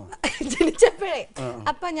ജനിച്ചപ്പോഴേ.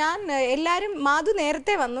 അപ്പൊ ഞാൻ എല്ലാരും മാധു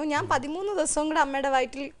നേരത്തെ വന്നു, ഞാൻ 13 ദിവസവും കൂടെ അമ്മയുടെ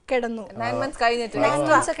വയറ്റിൽ കിടന്നു. 9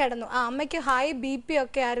 months കിടന്നു. അമ്മയ്ക്ക് ഹൈ BP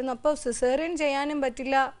ഒക്കെ ആയിരുന്നു. അപ്പൊ സിസേറിയൻ ചെയ്യാനും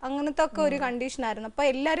പറ്റില്ല, അങ്ങനത്തെ ഒക്കെ ഒരു കണ്ടീഷൻ ആയിരുന്നു. അപ്പൊ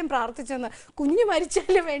എല്ലാരും പ്രാർത്ഥിച്ചെന്ന്, കുഞ്ഞു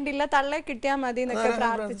മരിച്ചാലും വേണ്ടില്ല, തള്ളെ കിട്ടിയാൽ മതി എന്നൊക്കെ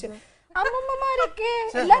പ്രാർത്ഥിച്ചു. അമ്മമ്മമാരൊക്കെ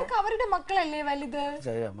എല്ലാവർക്കും അവരുടെ മക്കളല്ലേ വലുത്.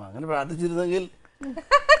 അങ്ങനെ പ്രാർത്ഥിച്ചിരുന്നെങ്കിൽ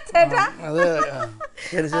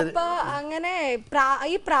അപ്പൊ അങ്ങനെ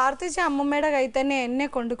ഈ പ്രാർത്ഥിച്ച അമ്മമ്മയുടെ കൈ തന്നെ എന്നെ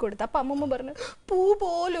കൊണ്ട് കൊടുത്തു. അപ്പൊ അമ്മമ്മ പറഞ്ഞു, പൂ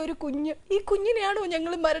പോലെ ഒരു കുഞ്ഞ്, ഈ കുഞ്ഞിനെയാണോ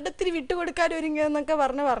ഞങ്ങൾ മരണത്തിന് വിട്ടുകൊടുക്കാൻ ഒരുങ്ങിയെന്നൊക്കെ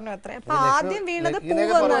പറഞ്ഞു അത്ര. അപ്പൊ ആദ്യം വീണത്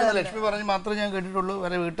പൂവെന്നാണ്. ലക്ഷ്മി പറഞ്ഞു മാത്രമേ ഞാൻ കേട്ടിട്ടുള്ളൂ,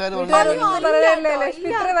 വീട്ടുകാർ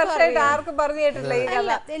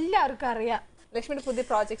എല്ലാവർക്കും അറിയാം. ലക്ഷ്മിയുടെ പുതിയ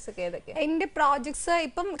പ്രോജക്ട്സ് ഒക്കെ ഏതൊക്കെ? എൻ്റെ പ്രോജക്ട്സ്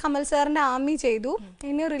ഇപ്പം കമൽ സാറിന്റെ ആമി ചെയ്തു.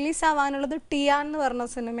 ഇനി റിലീസ് ആവാനുള്ളത് ടിയാൻ എന്ന് പറഞ്ഞ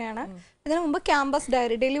സിനിമയാണ്. ഇതിനു മുമ്പ് ക്യാമ്പസ്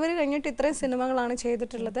ഡയറി, ഡെലിവറി കഴിഞ്ഞിട്ട് ഇത്രയും സിനിമകളാണ്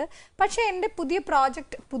ചെയ്തിട്ടുള്ളത്. പക്ഷേ എൻ്റെ പുതിയ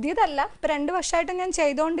പ്രോജക്റ്റ് പുതിയതല്ല, ഇപ്പം 2 വർഷമായിട്ട് ഞാൻ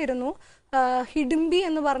ചെയ്തുകൊണ്ടിരുന്നു. ഹിഡിംബി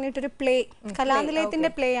എന്ന് പറഞ്ഞിട്ടൊരു പ്ലേ,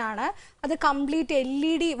 കലാനിലയത്തിന്റെ പ്ലേ ആണ്. അത് കംപ്ലീറ്റ്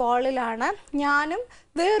LED വാളിലാണ്. ഞാനും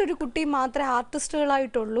വേറൊരു കുട്ടിയും മാത്രമേ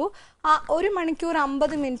ആർട്ടിസ്റ്റുകളായിട്ടുള്ളൂ. 1 മണിക്കൂർ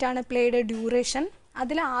 50 മിനിറ്റാണ് പ്ലേയുടെ ഡ്യൂറേഷൻ.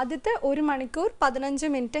 അതിൽ ആദ്യത്തെ 1 മണിക്കൂർ 15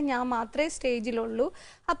 മിനിറ്റ് ഞാൻ മാത്രമേ സ്റ്റേജിലുള്ളൂ.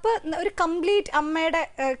 അപ്പോൾ ഒരു കംപ്ലീറ്റ് അമ്മയുടെ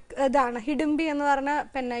ഇതാണ് ഹിഡിംബി എന്ന് പറഞ്ഞ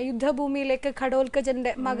പിന്നെ യുദ്ധഭൂമിയിലേക്ക്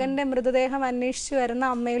ഘടോത്കചന്റെ മകന്റെ മൃതദേഹം അന്വേഷിച്ച് വരുന്ന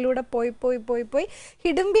അമ്മയിലൂടെ പോയി പോയി പോയി പോയി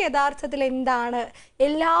ഹിഡിംബി യഥാർത്ഥത്തിൽ എന്താണ്,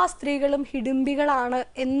 എല്ലാ സ്ത്രീകളും ഹിഡിംബികളാണ്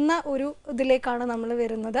എന്ന ഒരു ഇതിലേക്കാണ് നമ്മൾ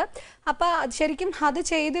വരുന്നത്. അപ്പോൾ ശരിക്കും അത്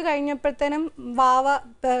ചെയ്ത് കഴിഞ്ഞപ്പോഴത്തേനും വാവ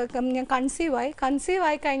ഞാൻ കൺസീവ്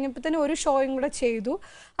ആയി കഴിഞ്ഞപ്പോഴത്തേനും ഒരു ഷോയും കൂടെ ചെയ്തു.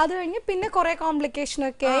 അത് കഴിഞ്ഞ് പിന്നെ കുറെ കോംപ്ലിക്കേഷൻ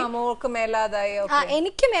ഒക്കെ ആയി.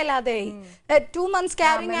 എനിക്ക് മേലാതായി. 2 months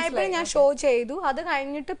ക്യാരിങ് ആയപ്പോഴും ഞാൻ ഷോ ചെയ്തു. അത്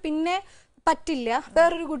കഴിഞ്ഞിട്ട് പിന്നെ പറ്റില്ല,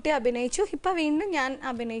 വേറൊരു കുട്ടി അഭിനയിച്ചു. ഇപ്പൊ വീണ്ടും ഞാൻ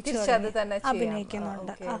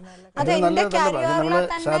അഭിനയിക്കുന്നുണ്ട്. അത് എന്റെ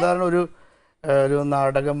സാധാരണ ഒരു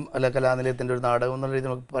നാടകം അല്ല കലാനിലയത്തിന്റെ ഒരു നാടകം എന്നുള്ള രീതി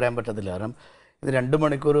നമുക്ക് പറയാൻ പറ്റത്തില്ല. കാരണം ഇത് 2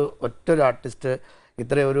 മണിക്കൂർ ഒറ്റ ഒരു ആർട്ടിസ്റ്റ്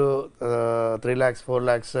ഇത്രയും ഒരു 3 lakhs 4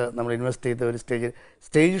 lakhs നമ്മൾ ഇൻവെസ്റ്റ് ചെയ്ത ഒരു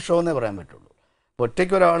സ്റ്റേജ് ഷോ എന്നേ പറയാൻ പറ്റുള്ളൂ.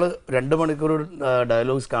 ഒറ്റയ്ക്ക് ഒരാൾ 2 മണിക്കൂർ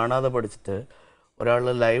ഡയലോഗ്സ് കാണാതെ പഠിച്ചിട്ട് ഒരാൾ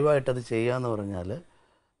ലൈവായിട്ട് അത് ചെയ്യാന്ന് പറഞ്ഞാൽ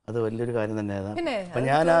അത് വലിയൊരു കാര്യം തന്നെയാണ്. അപ്പം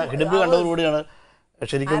ഞാൻ ആ ഹിഡിംബി കണ്ടതോടുകൂടിയാണ്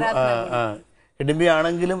ശരിക്കും ഹിഡിംബി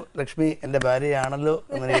ആണെങ്കിലും ലക്ഷ്മി എൻ്റെ ഭാര്യയാണല്ലോ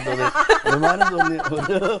എന്നെനിക്ക് അഭിമാനം തോന്നിയ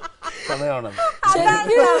ഒരു സമയമാണത്.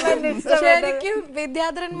 ശരിക്കും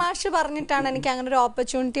വിദ്യാധരൻ മാഷ് പറഞ്ഞിട്ടാണ് എനിക്ക് അങ്ങനെ ഒരു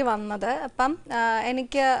ഓപ്പർച്യൂണിറ്റി വന്നത്. അപ്പം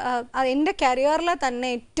എനിക്ക് എൻ്റെ കരിയറിലെ തന്നെ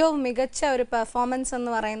ഏറ്റവും മികച്ച ഒരു പെർഫോമൻസ്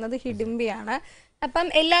എന്ന് പറയുന്നത് ഹിഡിംബിയാണ്. അപ്പം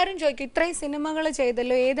എല്ലാവരും ചോദിക്കും ഇത്രയും സിനിമകൾ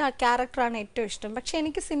ചെയ്തല്ലോ, ഏത് ക്യാരക്ടറാണ് ഏറ്റവും ഇഷ്ടം? പക്ഷെ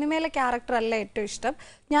എനിക്ക് സിനിമയിലെ ക്യാരക്ടർ അല്ല ഏറ്റവും ഇഷ്ടം.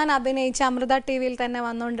 ഞാൻ അഭിനയിച്ച അമൃത TVയിൽ തന്നെ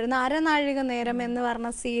വന്നുകൊണ്ടിരുന്ന അരനാഴിക നേരം എന്ന് പറഞ്ഞ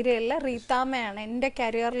സീരിയലിലെ റീതാമ്മയാണ് എൻ്റെ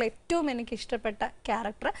കരിയറിൽ ഏറ്റവും എനിക്ക് ഇഷ്ടപ്പെട്ട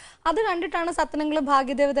ക്യാരക്ടർ. അത് കണ്ടിട്ടാണ് സത്യനങ്ങൾ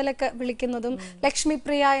ഭാഗ്യദേവതയിലൊക്കെ വിളിക്കുന്നതും ലക്ഷ്മി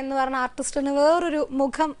പ്രിയ എന്ന് പറഞ്ഞ ആർട്ടിസ്റ്റിന് വേറൊരു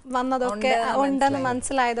മുഖം വന്നതൊക്കെ ഉണ്ടെന്ന്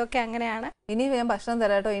മനസ്സിലായതൊക്കെ അങ്ങനെയാണ്. ഇനി ഞാൻ ഭക്ഷണം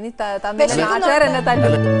തരാട്ടോ, ഇനി നാട്ടുകാർ എന്നെ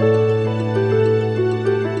തല്ലു.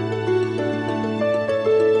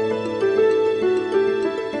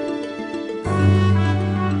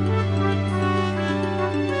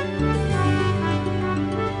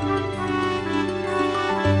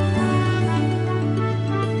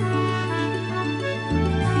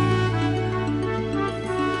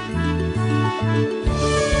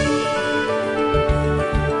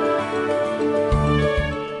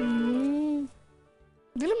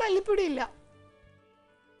 ഇതിൽ മല്ലിപ്പൊടി ഇല്ല.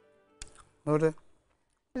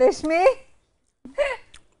 ലക്ഷ്മി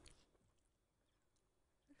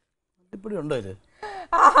മല്ലിപ്പൊടി ഉണ്ടോ ഇത്?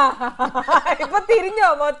 ഇപ്പൊ തിരിഞ്ഞോ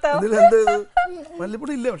മൊത്തം?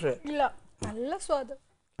 മല്ലിപ്പൊടി ഇല്ല. പക്ഷേ ഇല്ല, നല്ല സ്വാദ്.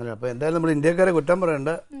 അല്ല, അപ്പൊ എന്തായാലും നമ്മൾ ഇന്ത്യക്കാരെ കുറ്റം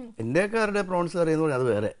പറയണ്ട. ഇന്ത്യക്കാരുടെ പ്രോൺസ് കറി എന്ന് പറഞ്ഞാൽ അത്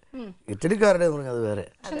വേറെ, ഇറ്റലിക്കാരുടെ എന്ന് പറഞ്ഞാൽ അത് വേറെ.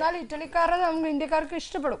 എന്നാൽ ഇറ്റലിക്കാരുടെ നമുക്ക് ഇന്ത്യക്കാർക്ക്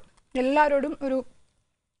ഇഷ്ടപ്പെടും. എല്ലാവരോടും ഒരു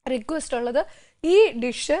റിക്വസ്റ്റ് ഉള്ളത്, ഈ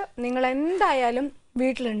ഡിഷ് നിങ്ങൾ എന്തായാലും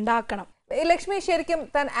വീട്ടിലുണ്ടാക്കണം. ലക്ഷ്മി ശരിക്കും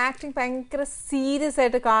താൻ ആക്ടിങ് ഭയങ്കര സീരിയസ്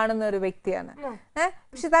ആയിട്ട് കാണുന്ന ഒരു വ്യക്തിയാണ്.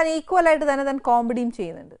 പക്ഷെ താൻ ഈക്വൽ ആയിട്ട് തന്നെ താൻ കോമഡിയും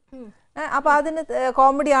ചെയ്യുന്നുണ്ട്. അപ്പൊ അതിന്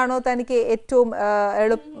കോമഡി ആണോ തനിക്ക് ഏറ്റവും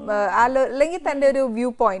അല്ലെങ്കിൽ തന്റെ ഒരു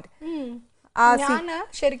വ്യൂ പോയിന്റ്? ഞാന്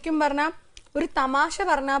ശരിക്കും പറഞ്ഞ ഒരു തമാശ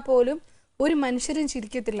പറഞ്ഞാൽ പോലും ഒരു മനുഷ്യരും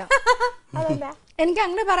ചിരിക്കത്തില്ല. എനിക്ക്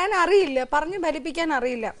അങ്ങനെ പറയാൻ അറിയില്ല, പറഞ്ഞു ഫലിപ്പിക്കാൻ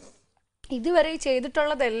അറിയില്ല. ഇതുവരെ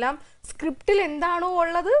ചെയ്തിട്ടുള്ളതെല്ലാം സ്ക്രിപ്റ്റിൽ എന്താണോ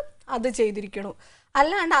ഉള്ളത് അത് ചെയ്തിരിക്കണു.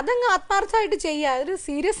 അല്ലാണ്ട് അതങ്ങ് ആത്മാർത്ഥമായിട്ട് ചെയ്യുക. ഒരു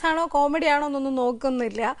സീരിയസ് ആണോ കോമഡി ആണോ എന്നൊന്നും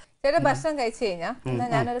നോക്കുന്നില്ല. ചേട്ടാ ഭക്ഷണം കഴിച്ചു കഴിഞ്ഞാ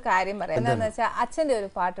ഞാനൊരു കാര്യം പറയാം. എന്താന്ന് വെച്ചാൽ അച്ഛന്റെ ഒരു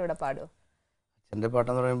പാട്ട് ഇവിടെ പാടുമോ? അച്ഛൻ്റെ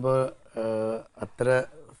പാട്ടെന്ന് പറയുമ്പോൾ അത്ര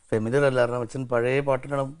ഫെമിലിയർ അല്ല. കാരണം അച്ഛൻ പഴയ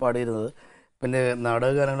പാട്ടിനാണ് പാടിയിരുന്നത്. പിന്നെ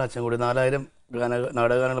നാടകഗാനങ്ങൾ അച്ഛൻ കൂടി 4000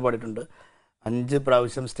 നാടകഗാനങ്ങൾ പാടിയിട്ടുണ്ട്. 5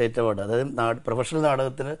 പ്രാവശ്യം സ്റ്റേറ്റ് അവാർഡ്, അതായത് പ്രൊഫഷണൽ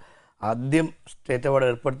നാടകത്തിന് ആദ്യം സ്റ്റേറ്റ് അവാർഡ്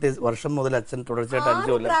ഏർപ്പെടുത്തിയ വർഷം മുതൽ അച്ഛൻ തുടർച്ചയായിട്ട് 5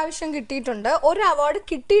 കൊല്ലം പ്രാവശ്യം കിട്ടിയിട്ടുണ്ട്. ഒരു അവാർഡ്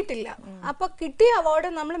കിട്ടിയിട്ടില്ല. അപ്പൊ കിട്ടിയ അവാർഡ്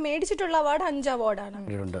നമ്മൾ മേടിച്ചിട്ടുള്ള അവാർഡ് 5 അവാർഡാണ്.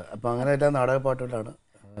 അപ്പൊ അങ്ങനെ എല്ലാ നാടകപ്പാട്ടുകളാണ്.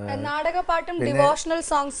 നാടകപ്പാട്ടും ഡിവോഷണൽ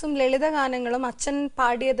സോങ്സും ലളിത ഗാനങ്ങളും അച്ഛൻ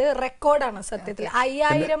പാടിയത് റെക്കോർഡാണ്. സത്യത്തിൽ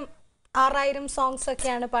 5000-6000 സോങ്സ്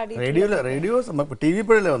ഒക്കെയാണ് പാടിയത്. റേഡിയോ TV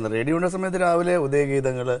ഇപ്പോഴല്ലേ വന്നത്. റേഡിയോയുടെ സമയത്ത് രാവിലെ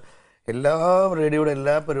ഉദയഗീതങ്ങള്, എല്ലാ റേഡിയോയുടെ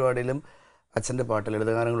എല്ലാ പരിപാടിയിലും അച്ഛൻ്റെ പാട്ട്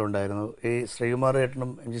ലളിതഗാനങ്ങളുണ്ടായിരുന്നു. ഈ ശ്രീകുമാർ ഏട്ടനും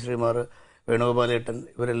MG ശ്രീകുമാർ, വേണുഗോപാലേട്ടൻ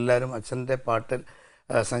ഇവരെല്ലാവരും അച്ഛൻ്റെ പാട്ടിൽ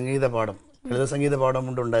സംഗീത പാഠം, ലളിത സംഗീത പാഠം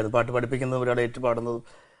കൊണ്ടുണ്ടായിരുന്നു. പാട്ട് പഠിപ്പിക്കുന്നതും ഒരാളെ ഏറ്റു പാടുന്നതും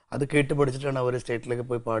അത് കേട്ട് പഠിച്ചിട്ടാണ് അവർ സ്റ്റേറ്റിലേക്ക്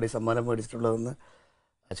പോയി പാടി സമ്മാനം മേടിച്ചിട്ടുള്ളതെന്ന്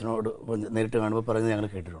അച്ഛനോട് നേരിട്ട് കാണുമ്പോൾ പറഞ്ഞ് ഞങ്ങൾ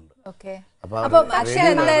കേട്ടിട്ടുണ്ട്. അപ്പം അച്ഛൻ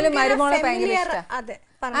എന്തായാലും മരുമോളെ ഭയങ്കര അതെ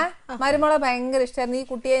മരുമോളെ ഭയങ്കര ഇഷ്ടമായിരുന്നു. ഈ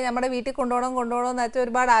കുട്ടിയെ നമ്മുടെ വീട്ടിൽ കൊണ്ടുപോകണമെന്ന് അച്ഛൻ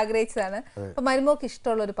ഒരുപാട് ആഗ്രഹിച്ചതാണ്. അപ്പൊ മരുമോക്ക്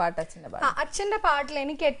ഇഷ്ടമുള്ള ഒരു പാട്ട് അച്ഛന്റെ പാട്ട്? അച്ഛന്റെ പാട്ടിൽ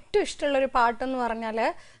എനിക്ക് ഏറ്റവും ഇഷ്ടമുള്ള ഒരു പാട്ടെന്ന് പറഞ്ഞാല്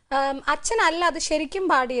അച്ഛനല്ല അത് ശരിക്കും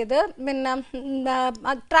പാടിയത്, പിന്നെ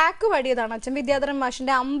ട്രാക്ക് പാടിയതാണ് അച്ഛൻ. വിദ്യാധരൻ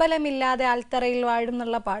മാഷിന്റെ അമ്പലമില്ലാതെ ആൽത്തറയിൽ വാഴും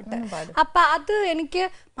എന്നുള്ള പാട്ട്. അപ്പൊ അത് എനിക്ക്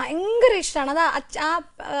ഭയങ്കര ഇഷ്ടമാണ്. അത്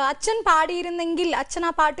അച്ഛൻ പാടിയിരുന്നെങ്കിൽ, അച്ഛൻ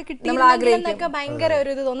ആ പാട്ട് കിട്ടിയെന്നൊക്കെ ഭയങ്കര ഒരു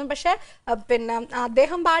ഇത് തോന്നും. പക്ഷെ പിന്നെ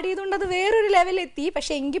അദ്ദേഹം പാടിയതുകൊണ്ട് അത് വേറൊരു ലെവലെത്തി.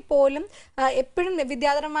 പക്ഷെ എങ്കിൽ പോലും എപ്പോഴും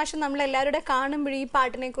വിദ്യാധരൻ മാഷ് നമ്മളെല്ലാവരുടെ കാണുമ്പോഴും ഈ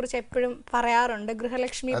പാട്ടിനെ കുറിച്ച് എപ്പോഴും പറയാറുണ്ട്.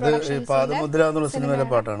 ഗൃഹലക്ഷ്മി സിനിമയിലെ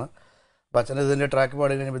പാട്ടാണ്. അപ്പം അച്ഛൻ ഇതിൻ്റെ ട്രാക്ക്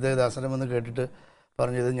പാടി കഴിഞ്ഞപ്പോൾ ദാസനം വന്ന് കേട്ടിട്ട്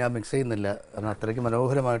പറഞ്ഞത് ഞാൻ മിക്സ് ചെയ്യുന്നില്ല, കാരണം അത്രയ്ക്ക്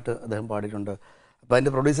മനോഹരമായിട്ട് അദ്ദേഹം പാടിയിട്ടുണ്ട്. അപ്പോൾ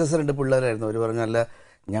അതിൻ്റെ പ്രൊഡ്യൂസേഴ്സ് 2 പിള്ളേരായിരുന്നു. അവർ പറഞ്ഞല്ല,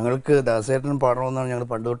 ഞങ്ങൾക്ക് ദാസേട്ടൻ പാടണമെന്നാണ് ഞങ്ങൾ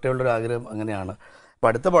പണ്ട് തൊട്ടേയുള്ളൊരു ആഗ്രഹം, അങ്ങനെയാണ്. അപ്പോൾ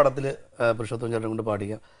അടുത്ത പാടത്തിൽ പുരുഷോത്തം ചേട്ടൻ കൊണ്ട്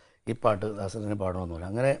പാടിക്കാം, ഈ പാട്ട് ദാസേട്ടനെ പാടണമെന്ന് പറഞ്ഞു.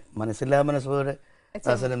 അങ്ങനെ മനസ്സില്ലാ മനസ്സോടെ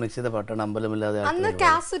ദാസേട്ടൻ മിക്സ് ചെയ്ത പാട്ടാണ് അമ്പലമില്ലാതെ. അന്ന്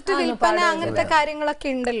കാസറ്റ് വിൽപ്പന അങ്ങനത്തെ കാര്യങ്ങളൊക്കെ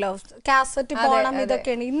ഉണ്ടല്ലോ, കാസറ്റ് പോണം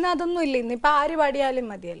ഇതൊക്കെ ഉണ്ട്. ഇന്ന് അതൊന്നും ഇല്ല. ഇന്ന് ഇപ്പൊ ആര് പാടിയാലും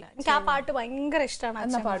മതിയല്ല. എനിക്ക് ആ പാട്ട് ഭയങ്കര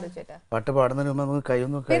ഇഷ്ടമാണ്. പാട്ട് പാടുന്നതിന് മുമ്പ് നമുക്ക്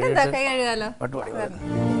കൈയൊന്നും പാട്ട് പാടി.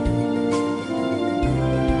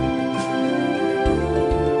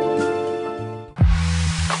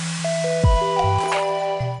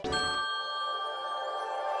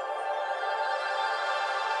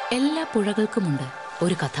 എല്ലാ പുഴകൾക്കുമുണ്ട്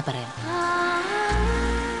ഒരു കഥ പറയാൻ.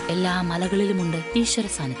 എല്ലാ മലകളിലുമുണ്ട് ഈശ്വര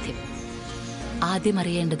സാന്നിധ്യം. ആദ്യം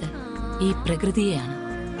അറിയേണ്ടത് ഈ പ്രകൃതിയെയാണ്.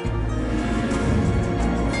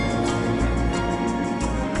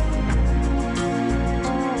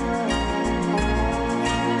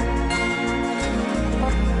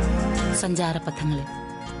 സഞ്ചാരപഥങ്ങളിൽ,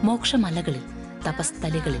 മോക്ഷമലകളിൽ,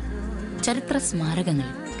 തപസ്ഥലികളിൽ, ചരിത്ര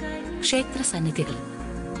സ്മാരകങ്ങളിൽ, ക്ഷേത്ര സന്നിധികളിൽ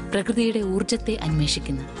പ്രകൃതിയുടെ ഊർജത്തെ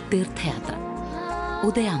അന്വേഷിക്കുന്ന തീർത്ഥയാത്ര.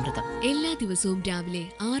 ഉദയാമൃതം എല്ലാ ദിവസവും രാവിലെ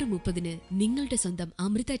 6:30 നിങ്ങളുടെ സ്വന്തം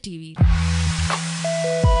അമൃത TV.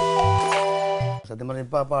 സത്യം പറഞ്ഞാൽ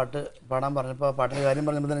ഇപ്പോൾ ആ പാട്ട് പാടാൻ പറഞ്ഞപ്പോൾ, ആ പാട്ടിൻ്റെ കാര്യം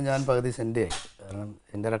പറഞ്ഞപ്പോൾ തന്നെ ഞാൻ പകുതി സെൻഡ് ആയി. കാരണം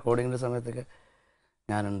എൻ്റെ റെക്കോർഡിങ്ങിൻ്റെ സമയത്തൊക്കെ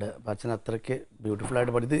ഞാനുണ്ട്. അപ്പം അച്ഛൻ അത്രയ്ക്ക്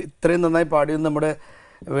ബ്യൂട്ടിഫുള്ളായിട്ട് പാടി. ഇത് ഇത്രയും നന്നായി പാടിയെന്ന് നമ്മുടെ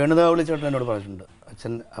വേണുതാവളി ചേട്ടൻ എന്നോട് പറഞ്ഞിട്ടുണ്ട്.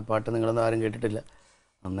 അച്ഛൻ ആ പാട്ട് നിങ്ങളൊന്നും ആരും കേട്ടിട്ടില്ല,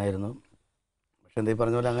 നന്നായിരുന്നു. പക്ഷെ എന്താ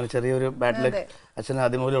പറഞ്ഞ പോലെ അങ്ങനെ ചെറിയൊരു ബാഡ് ലക്ക് അച്ഛൻ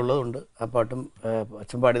ആദ്യം മൂലം ഉള്ളതുകൊണ്ട് ആ പാട്ടും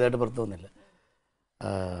അച്ഛൻ പാടിയതായിട്ട് പുറത്തു വന്നില്ല.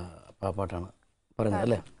 അപ്പം ആ പാട്ടാണ് പറഞ്ഞത്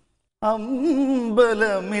അല്ലേ.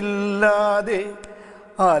 അമ്പലമില്ലാതെ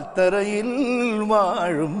ആൽത്തറയിൽ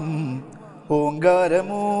വാഴും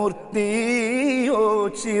ഓങ്കാരമൂർത്തിയോ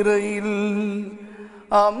ചിറയിൽ.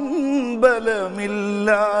 അമ്പലമില്ലാതെ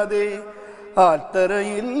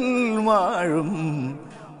ആൽത്തറയിൽ വാഴും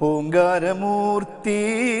ഓങ്കാരമൂർത്തിയോ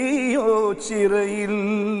ചിറയിൽ.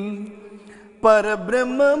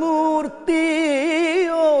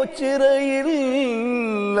 പരബ്രഹ്മമൂർത്തിയോ ചിറയിൽ.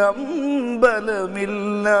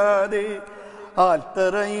 അമ്പലമില്ലാതെ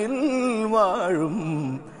ആൽത്തറയിൽ വാഴും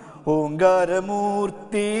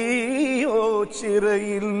ഓങ്കാരമൂർത്തിയോ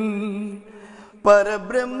ചിറയിൽ.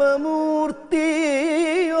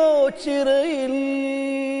 പരബ്രഹ്മമൂർത്തിയോ ചിറയിൽ.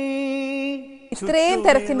 ഇത്രയും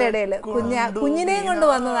തിരക്കിന്റെ ഇടയിൽ കുഞ്ഞിനെയും കൊണ്ട്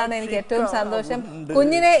വന്നതാണ് എനിക്ക് ഏറ്റവും സന്തോഷം.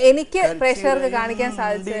 കുഞ്ഞിനെ എനിക്ക് പ്രേക്ഷകർക്ക് കാണിക്കാൻ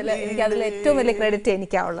സാധിച്ചതിൽ എനിക്ക് അതിൽ ഏറ്റവും വലിയ ക്രെഡിറ്റ്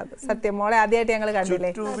എനിക്കാവുള്ളത്. സത്യം, മോളെ ആദ്യമായിട്ട് ഞങ്ങൾ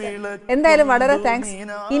കണ്ടില്ലേ. എന്തായാലും വളരെ താങ്ക്സ്.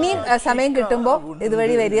 ഇനിയും സമയം കിട്ടുമ്പോൾ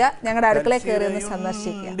ഇതുവഴി വരിക, ഞങ്ങളുടെ അടുക്കളയിൽ കയറി ഒന്ന്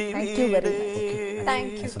സന്ദർശിക്കുക. Thank you very much.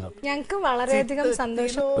 Thank you. ഞങ്ങൾക്ക് വളരെയധികം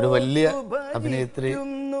സന്തോഷം. ഒരു വലിയ അഭിനേത്രി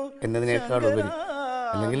എന്നതിനേക്കാൾ ഉപരി,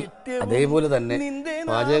 അല്ലെങ്കിൽ അതേപോലെ തന്നെ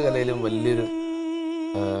പാചകകലയിലും വലിയൊരു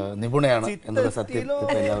നിപുണയാണ് എന്നുള്ള സത്യം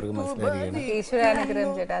ഇപ്പൊ എല്ലാവർക്കും മനസ്സിലായിരിക്കുകയാണ്. ഈശ്വരാനുഗ്രഹം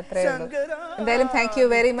ചേട്ടാ, അത്രേ ഉള്ളൂ. എന്തായാലും താങ്ക് യു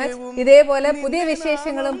വെരി മച്ച്. ഇതേപോലെ പുതിയ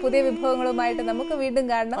വിശേഷങ്ങളും പുതിയ വിഭവങ്ങളുമായിട്ട് നമുക്ക് വീണ്ടും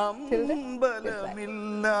കാണണം.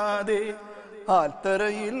 അമ്പലമില്ലാതെ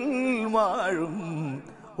ആൽത്തറയിൽ വാഴും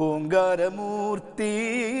ഓങ്കാരമൂർത്തിയോ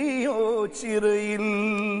ചിറയിൽ.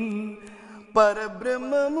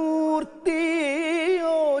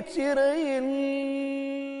 പരബ്രഹ്മമൂർത്തിയോ ചിറയിൽ.